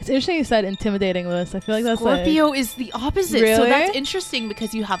 It's interesting you said intimidating, Lewis. I feel like that's Scorpio is the opposite. So Really? that's interesting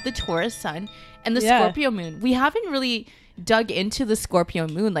because you have the Taurus sun and the Yeah. Scorpio moon. We haven't really dug into the Scorpio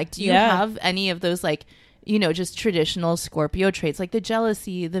moon. Like, do you Yeah. have any of those, like, you know, just traditional Scorpio traits, like the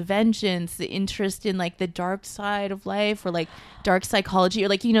jealousy, the vengeance, the interest in like the dark side of life, or like dark psychology, or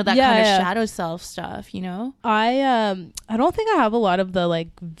like, you know, that Yeah, kind of yeah. shadow self stuff, you know? I don't think I have a lot of the like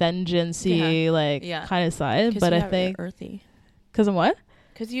vengeance-y like Yeah. kind of side, 'Cause but you I have- think you're earthy. because I'm what?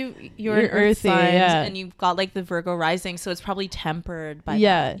 Because you're You're an earth earthy, sign, yeah. and you've got like the Virgo rising, so it's probably tempered by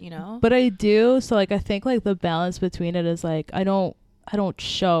Yeah. that, you know? But I do, so like I think like the balance between it is like I don't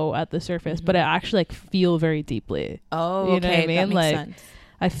show at the surface, but I actually like feel very deeply. Oh, You know what I okay, that mean? makes Like, sense.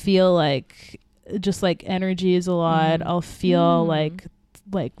 I feel like just like energy is a lot. I'll feel like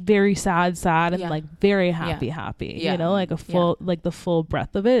very sad and Yeah. like very happy. Yeah. You know, like a full like the full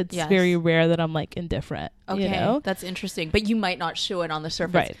breadth of it. It's Yes. very rare that I'm like indifferent. Okay, You know? that's interesting. But you might not show it on the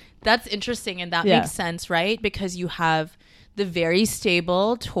surface. Right. That's interesting, and that Yeah. makes sense, right? Because you have the very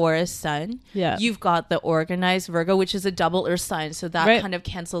stable Taurus sun. Yeah. You've got the organized Virgo, which is a double earth sign, so that Right. kind of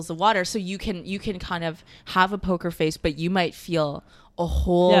cancels the water. So you can kind of have a poker face, but you might feel a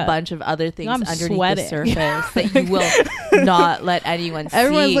whole Yeah. bunch of other things I'm underneath sweating. the surface that you will not let anyone see.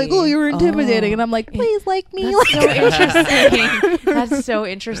 Everyone's like, "Oh, you're intimidating," Oh. and I'm like, "Please like me." That's so interesting. That's so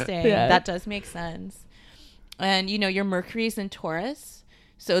interesting. Yeah. That does make sense. And you know, your Mercury's in Taurus,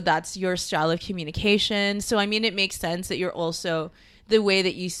 so that's your style of communication. So I mean, it makes sense that you're also the way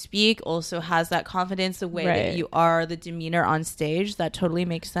that you speak also has that confidence. The way Right. that you are, the demeanor on stage, that totally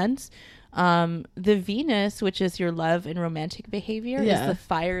makes sense. The Venus, which is your love and romantic behavior, Yeah. is the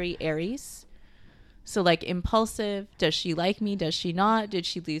fiery Aries. So like impulsive. Does she like me? Does she not? Did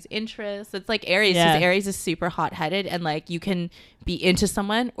she lose interest? It's like Aries, because Yeah. Aries is super hot headed, and like you can be into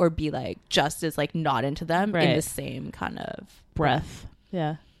someone or be like just as like not into them in Right. the same kind of Breath.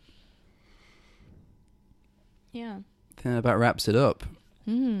 Yeah. Yeah. Then that about wraps it up.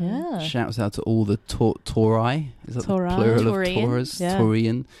 Yeah. Shouts out to all the Tauri. Is that Tauri. the plural of Taurian. Taurus? Yeah.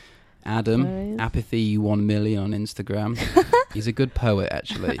 Taurian. Adam, Taurus. Apathy 1 million on Instagram. He's a good poet,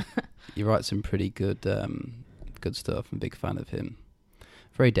 actually. He writes some pretty good good stuff. I'm a big fan of him.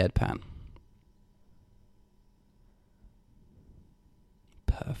 Very deadpan.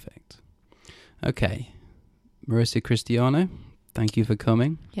 Perfect. Okay. Marissa Cristiano, thank you for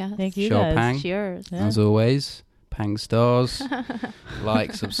coming. Yeah. Thank you Shel guys. Pang. Cheers. Yeah. As always, Pang Stars.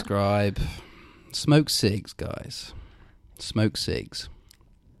 Like, subscribe. Smoke cigs, guys. Smoke cigs.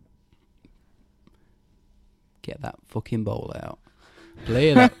 Get that fucking bowl out.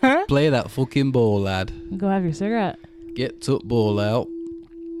 Play that fucking ball, lad. Go have your cigarette. Get that ball out.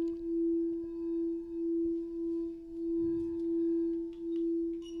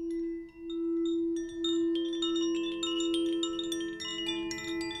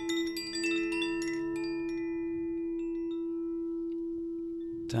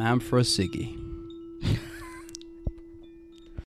 Time for a ciggy.